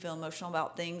makes you feel emotional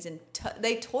about things and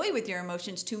they toy with your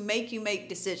emotions to make you make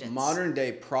decisions.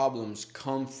 Modern-day problems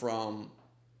come from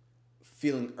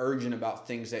feeling urgent about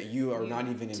things that you are not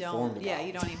even informed about. Yeah,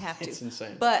 you don't even have to. It's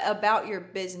insane. But about your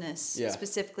business,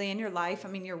 specifically in your life, I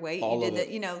mean, your weight, you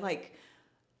did that, like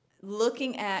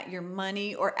looking at your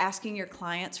money or asking your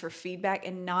clients for feedback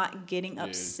and not getting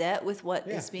upset with what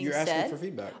is being said. You're asking for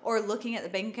feedback. Or looking at the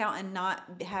bank account and not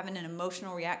having an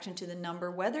emotional reaction to the number,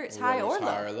 whether it's high or low.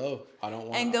 High or low. I don't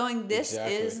want. And going, this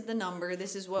is the number.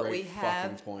 This is what we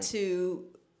have to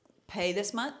pay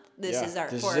this month. This is our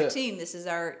team. This is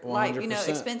our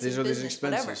expenses. These are these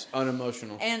expenses. Whatever.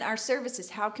 Unemotional. And our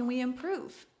services. How can we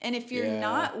improve? And if you're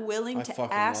not willing to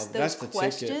ask those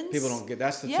questions, ticket. People don't get.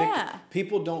 That's the ticket.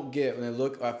 People don't get when they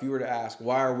look. If you were to ask,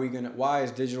 why is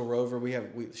Digital Rover? We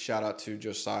shout out to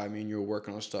Josiah. Me and you were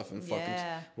working on stuff and fucking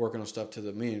working on stuff to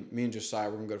me and Josiah.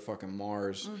 We're gonna go to fucking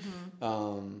Mars.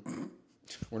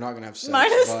 We're not gonna have sex.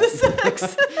 Minus the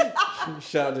sex.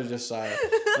 Shout out to Josiah.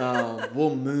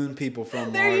 We'll moon people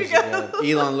from Mars together.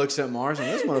 Elon looks at Mars and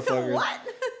this motherfucker. What?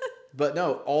 But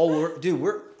no,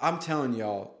 I'm telling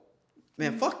y'all,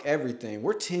 man, fuck everything.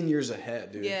 We're 10 years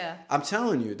ahead, dude. Yeah. I'm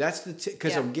telling you, that's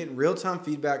because I'm getting real time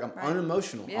feedback. I'm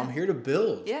unemotional. Yeah. I'm here to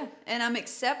build. Yeah, and I'm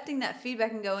accepting that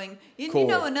feedback and going. You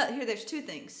know, here there's 2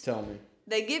 things. Tell me.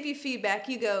 They give you feedback.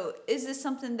 You go, is this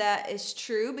something that is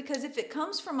true? Because if it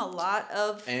comes from a lot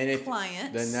of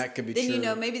clients, then that could be true. Then you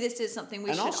know maybe this is something we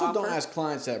should offer. And also don't ask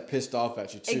clients that are pissed off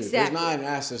at you too. Exactly. There's not an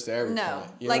access to every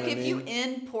client. No, like if you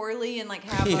end poorly and like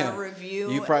have a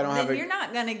review, you probably don't you're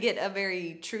not going to get a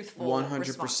very truthful 100%.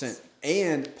 Response.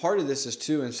 And part of this is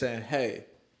too in saying, hey,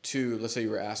 let's say you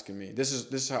were asking me. This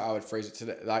is how I would phrase it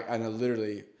today. Like I know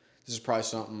literally, this is probably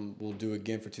something we'll do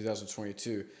again for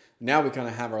 2022. Now we kind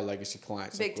of have our legacy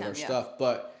clients with our stuff,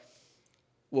 but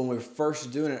when we're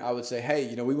first doing it, I would say,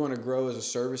 hey, we want to grow as a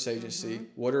service agency.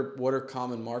 Mm-hmm. What are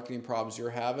common marketing problems you're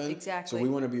having? Exactly. So we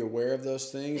want to be aware of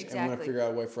those things, and we want to figure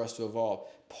out a way for us to evolve.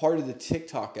 Part of the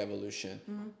TikTok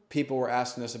evolution, people were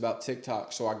asking us about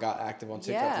TikTok, so I got active on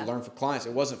TikTok to learn for clients.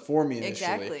 It wasn't for me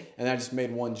initially, and I just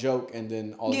made one joke, and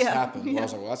then all this happened. Well, I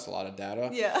was like, well, that's a lot of data.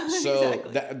 Yeah, so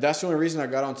that's the only reason I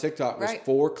got on TikTok was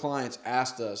 4 clients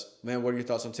asked us, man, what are your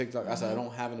thoughts on TikTok? I said, I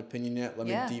don't have an opinion yet. Let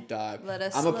me deep dive.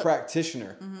 I'm a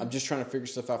practitioner. I'm just trying to figure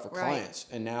stuff out for clients,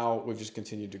 and now we've just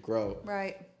continued to grow.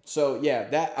 Right. So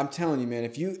that I'm telling you, man,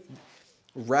 if you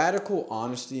radical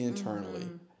honesty internally.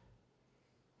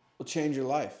 Will change your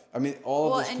life. I mean,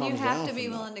 all of this comes down. Well, and you have to be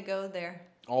willing to go there.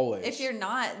 Always. If you're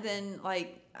not, then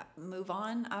move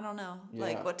on. I don't know,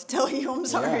 what to tell you. I'm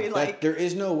sorry. There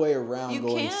is no way around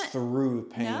going through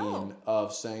pain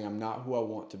of saying I'm not who I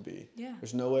want to be. Yeah.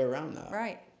 There's no way around that.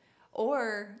 Right.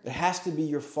 Or it has to be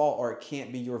your fault, or it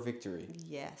can't be your victory.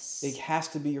 Yes. It has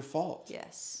to be your fault.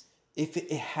 Yes. If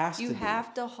it has to. You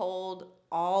have to hold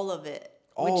all of it.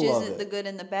 Which isn't the good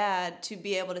and the bad, to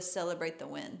be able to celebrate the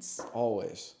wins.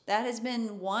 Always. That has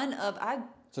been one of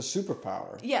It's a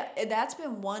superpower. Yeah, that's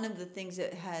been one of the things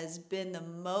that has been the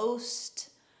most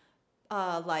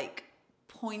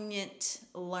poignant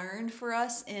learned for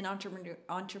us in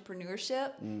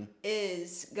entrepreneurship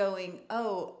is going,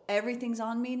 oh, everything's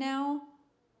on me now.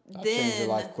 That'll change your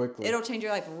life quickly. It'll change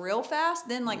your life real fast.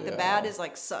 Then the bad is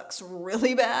sucks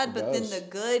really bad, but then the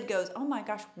good goes, oh my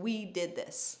gosh, we did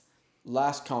this.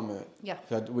 Last comment. Yeah.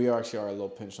 We actually are a little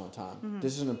pinched on time. Mm-hmm.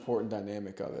 This is an important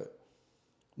dynamic of it.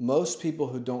 Most people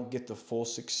who don't get the full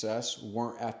success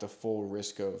weren't at the full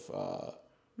risk of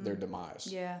their demise.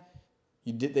 Yeah.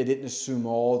 They didn't assume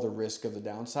all the risk of the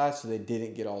downside, so they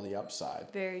didn't get all the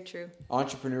upside. Very true.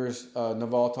 Entrepreneurs,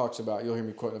 Naval talks about, you'll hear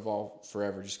me quote Naval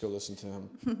forever, just go listen to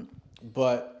him.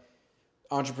 But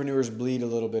entrepreneurs bleed a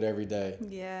little bit every day.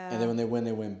 Yeah. And then when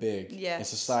they win big. Yes. And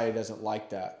society doesn't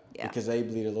like that. Yeah. Because they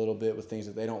bleed a little bit with things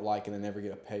that they don't like, and they never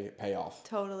get a payoff.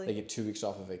 Totally. They get 2 weeks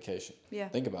off of vacation. Yeah.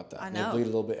 Think about that. I know. They bleed a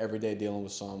little bit every day dealing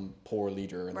with some poor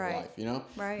leader in their life,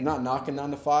 Right. I'm not knocking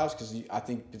 9 to 5s, because I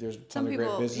think there's a ton of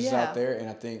great business out there,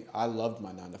 and I loved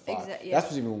my 9 to 5. That's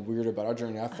what's even weird about our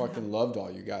journey. I fucking loved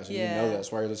all you guys, and you know that. That's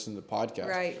why you're listening to the podcast.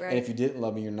 Right. And if you didn't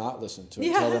love me, you're not listening to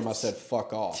it. Tell them I said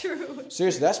fuck off. True.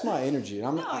 Seriously, that's my energy.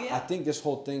 And I think this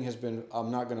whole thing has been, I'm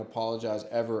not going to apologize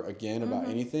ever again about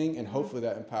anything, and hopefully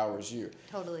that empowers you.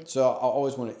 Totally. So I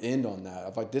always want to end on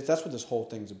that. That's what this whole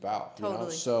thing's about.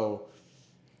 Totally. So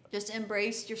just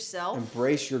embrace yourself.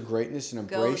 Embrace your greatness and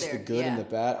embrace the good and the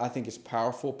bad. I think it's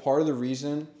powerful. Part of the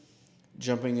reason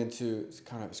jumping into it's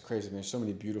crazy, man. There's so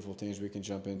many beautiful things we can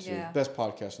jump into. Yeah. Best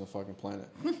podcast on the fucking planet.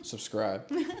 Subscribe.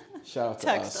 Shout out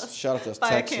to us. Shout out to us.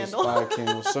 Buy Texas. A candle. Buy a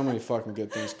candle. So many fucking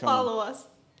good things coming. Follow us.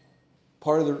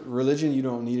 Part of the religion you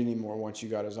don't need anymore once you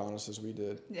got as honest as we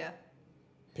did. Yeah.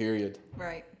 Period.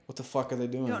 Right. What the fuck are they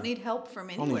doing? You don't need help from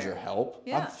anywhere. I don't need your help.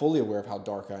 Yeah. I'm fully aware of how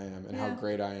dark I am and how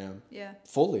great I am. Yeah.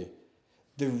 Fully.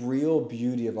 The real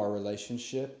beauty of our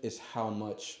relationship is how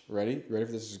much, ready for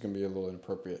this? This is going to be a little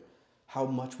inappropriate. How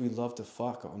much we love to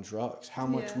fuck on drugs. How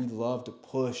much we love to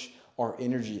push our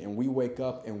energy. And we wake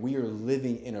up and we are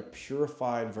living in a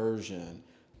purified version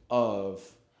of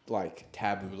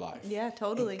taboo life. Yeah,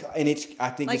 totally. And I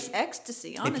think it's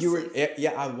ecstasy, honestly.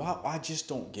 I just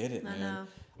don't get it, man.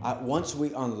 I know. Once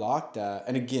we unlock that,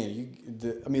 and again,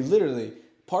 literally,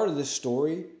 part of this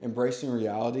story, embracing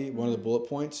reality, one of the bullet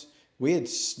points, we had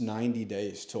 90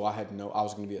 days till I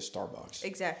was going to be at Starbucks.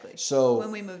 Exactly. So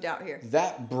when we moved out here,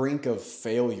 that brink of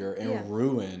failure and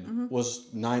ruin was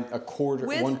one quarter.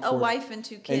 With a wife and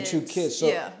 2 kids.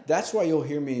 So that's why you'll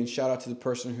hear me, and shout out to the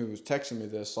person who was texting me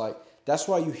this, that's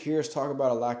why you hear us talk about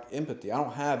a lack of empathy. I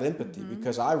don't have empathy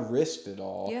because I risked it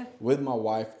all with my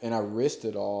wife, and I risked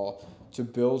it all to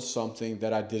build something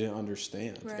that I didn't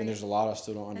understand. Right. And there's a lot I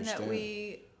still don't understand. And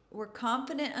that we're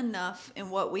confident enough in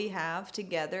what we have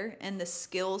together and the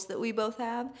skills that we both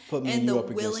have and the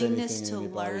willingness to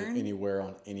learn anywhere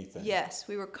on anything. Yes,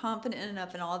 we were confident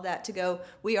enough in all of that to go,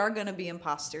 we are going to be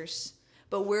imposters,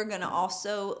 but we're going to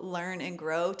also learn and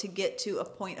grow to get to a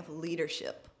point of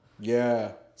leadership.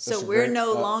 Yeah. So we're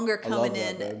no longer coming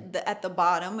in at the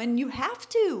bottom, and you have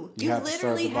to. You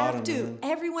literally have to.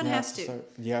 Everyone has to.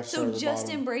 So just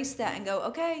embrace that and go,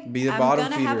 okay, be the bottom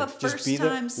feeder. I'm going to have a first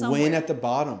time somewhere. Win at the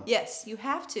bottom. Yes, you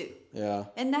have to. Yeah.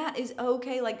 And that is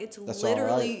okay. It's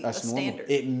literally a standard.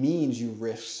 It means you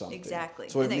risk something. Exactly.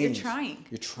 So and that you're trying.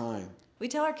 You're trying. We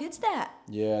tell our kids that.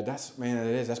 Yeah, that's part of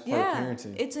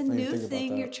parenting. It's a new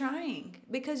thing you're trying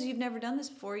because you've never done this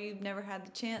before. You've never had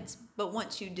the chance. But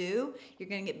once you do, you're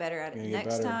going to get better at it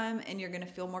next time, and you're going to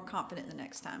feel more confident the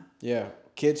next time. Yeah.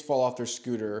 Kids fall off their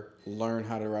scooter, learn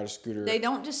how to ride a scooter. They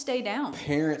don't just stay down.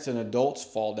 Parents and adults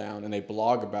fall down, and they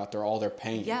blog about all their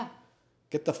pain. Yeah.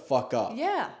 Get the fuck up.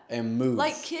 Yeah. And move.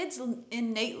 Like kids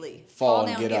innately fall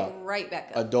down and get up. Right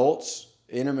back up. Adults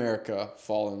in America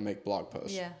fall and make blog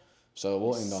posts. Yeah. So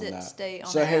we'll end on that. Stay on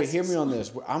so hey, asses. hear me on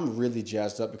this. I'm really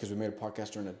jazzed up because we made a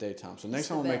podcast during the daytime. So next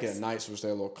time we'll make it at night so we'll stay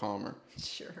a little calmer.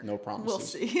 Sure. No promises. We'll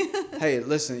see. Hey,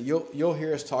 listen, you'll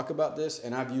hear us talk about this,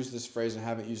 and I've used this phrase and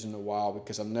haven't used it in a while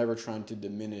because I'm never trying to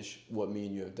diminish what me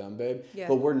and you have done, babe. Yeah.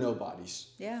 But we're nobodies.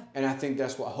 Yeah. And I think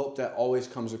that's what I hope that always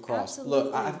comes across.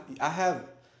 Absolutely. Look,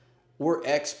 we're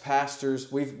ex-pastors.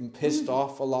 We've pissed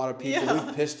off a lot of people. Yeah.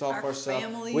 We've pissed off ourselves.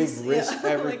 Families. We've risked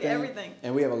everything. Like everything.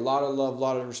 And we have a lot of love, a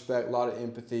lot of respect, a lot of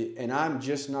empathy. And I'm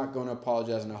just not going to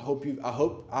apologize. And I hope,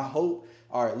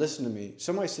 all right, listen to me.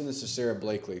 Somebody send this to Sarah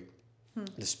Blakely,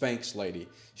 the Spanx lady.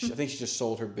 I think she just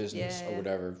sold her business or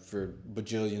whatever for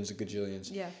bajillions and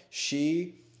gajillions. Yeah.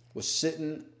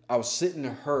 I was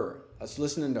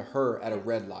listening to her at a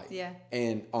red light. Yeah.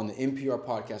 And on the NPR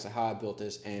podcast of How I Built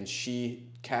This, and she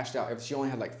cashed out. She only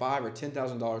had like $5,000 or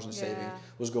 $10,000 in savings.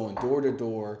 Was going door to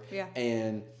door. Yeah.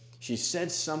 And she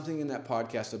said something in that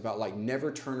podcast about like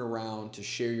never turn around to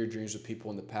share your dreams with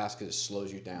people in the past because it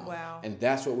slows you down. Wow. And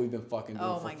that's what we've been fucking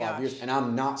doing for 5 years. And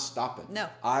I'm not stopping. No.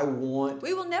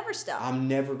 We will never stop. I'm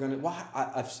never gonna. Why?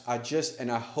 I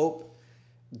hope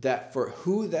that for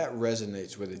who that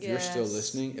resonates with, if you're still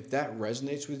listening, if that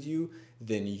resonates with you,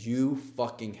 then you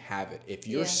fucking have it. If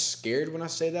you're scared when I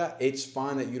say that, it's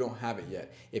fine that you don't have it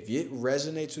yet. If it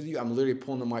resonates with you, I'm literally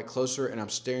pulling the mic closer and I'm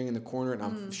staring in the corner and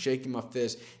I'm shaking my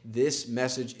fist. This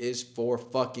message is for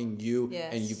fucking you.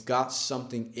 Yes. And you've got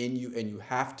something in you and you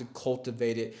have to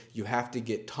cultivate it. You have to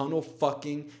get tunnel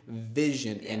fucking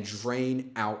vision and drain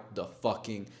out the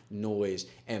fucking noise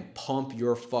and pump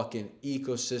your fucking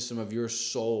ecosystem of your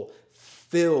soul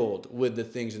filled with the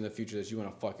things in the future that you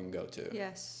want to fucking go to.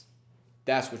 Yes.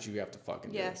 That's what you have to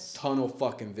fucking do. Yes. Tunnel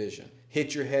fucking vision.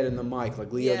 Hit your head in the mic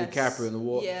like Leo DiCaprio in the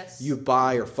wall. Yes. You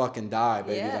buy or fucking die,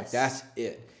 baby. Yes. Like, that's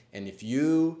it. And if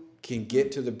you can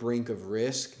get to the brink of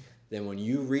risk, then when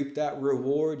you reap that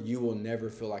reward, you will never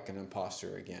feel like an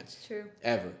imposter again. It's true.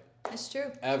 Ever. It's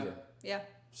true. Ever. Yeah.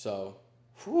 So,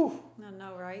 whew. I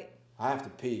know, right? I have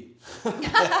to pee.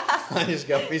 I just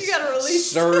got me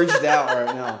release. surged out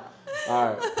right now. All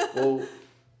right. Well,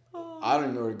 I don't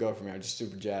even know where to go from here. I'm just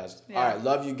super jazzed. Yeah. All right.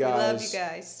 Love you guys. We love you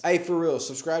guys. Hey, for real,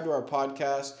 subscribe to our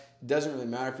podcast. It doesn't really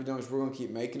matter if you don't, because we're going to keep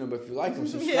making them. But if you like them,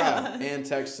 subscribe and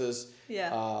text us.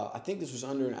 Yeah. I think this was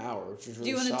under an hour, which was really solid. Do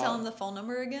you want to tell them the phone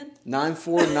number again?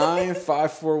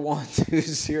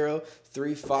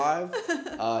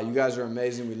 949-541-2035. You guys are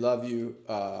amazing. We love you.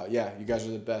 You guys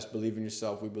are the best. Believe in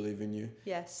yourself. We believe in you.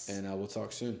 Yes. And we'll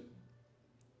talk soon.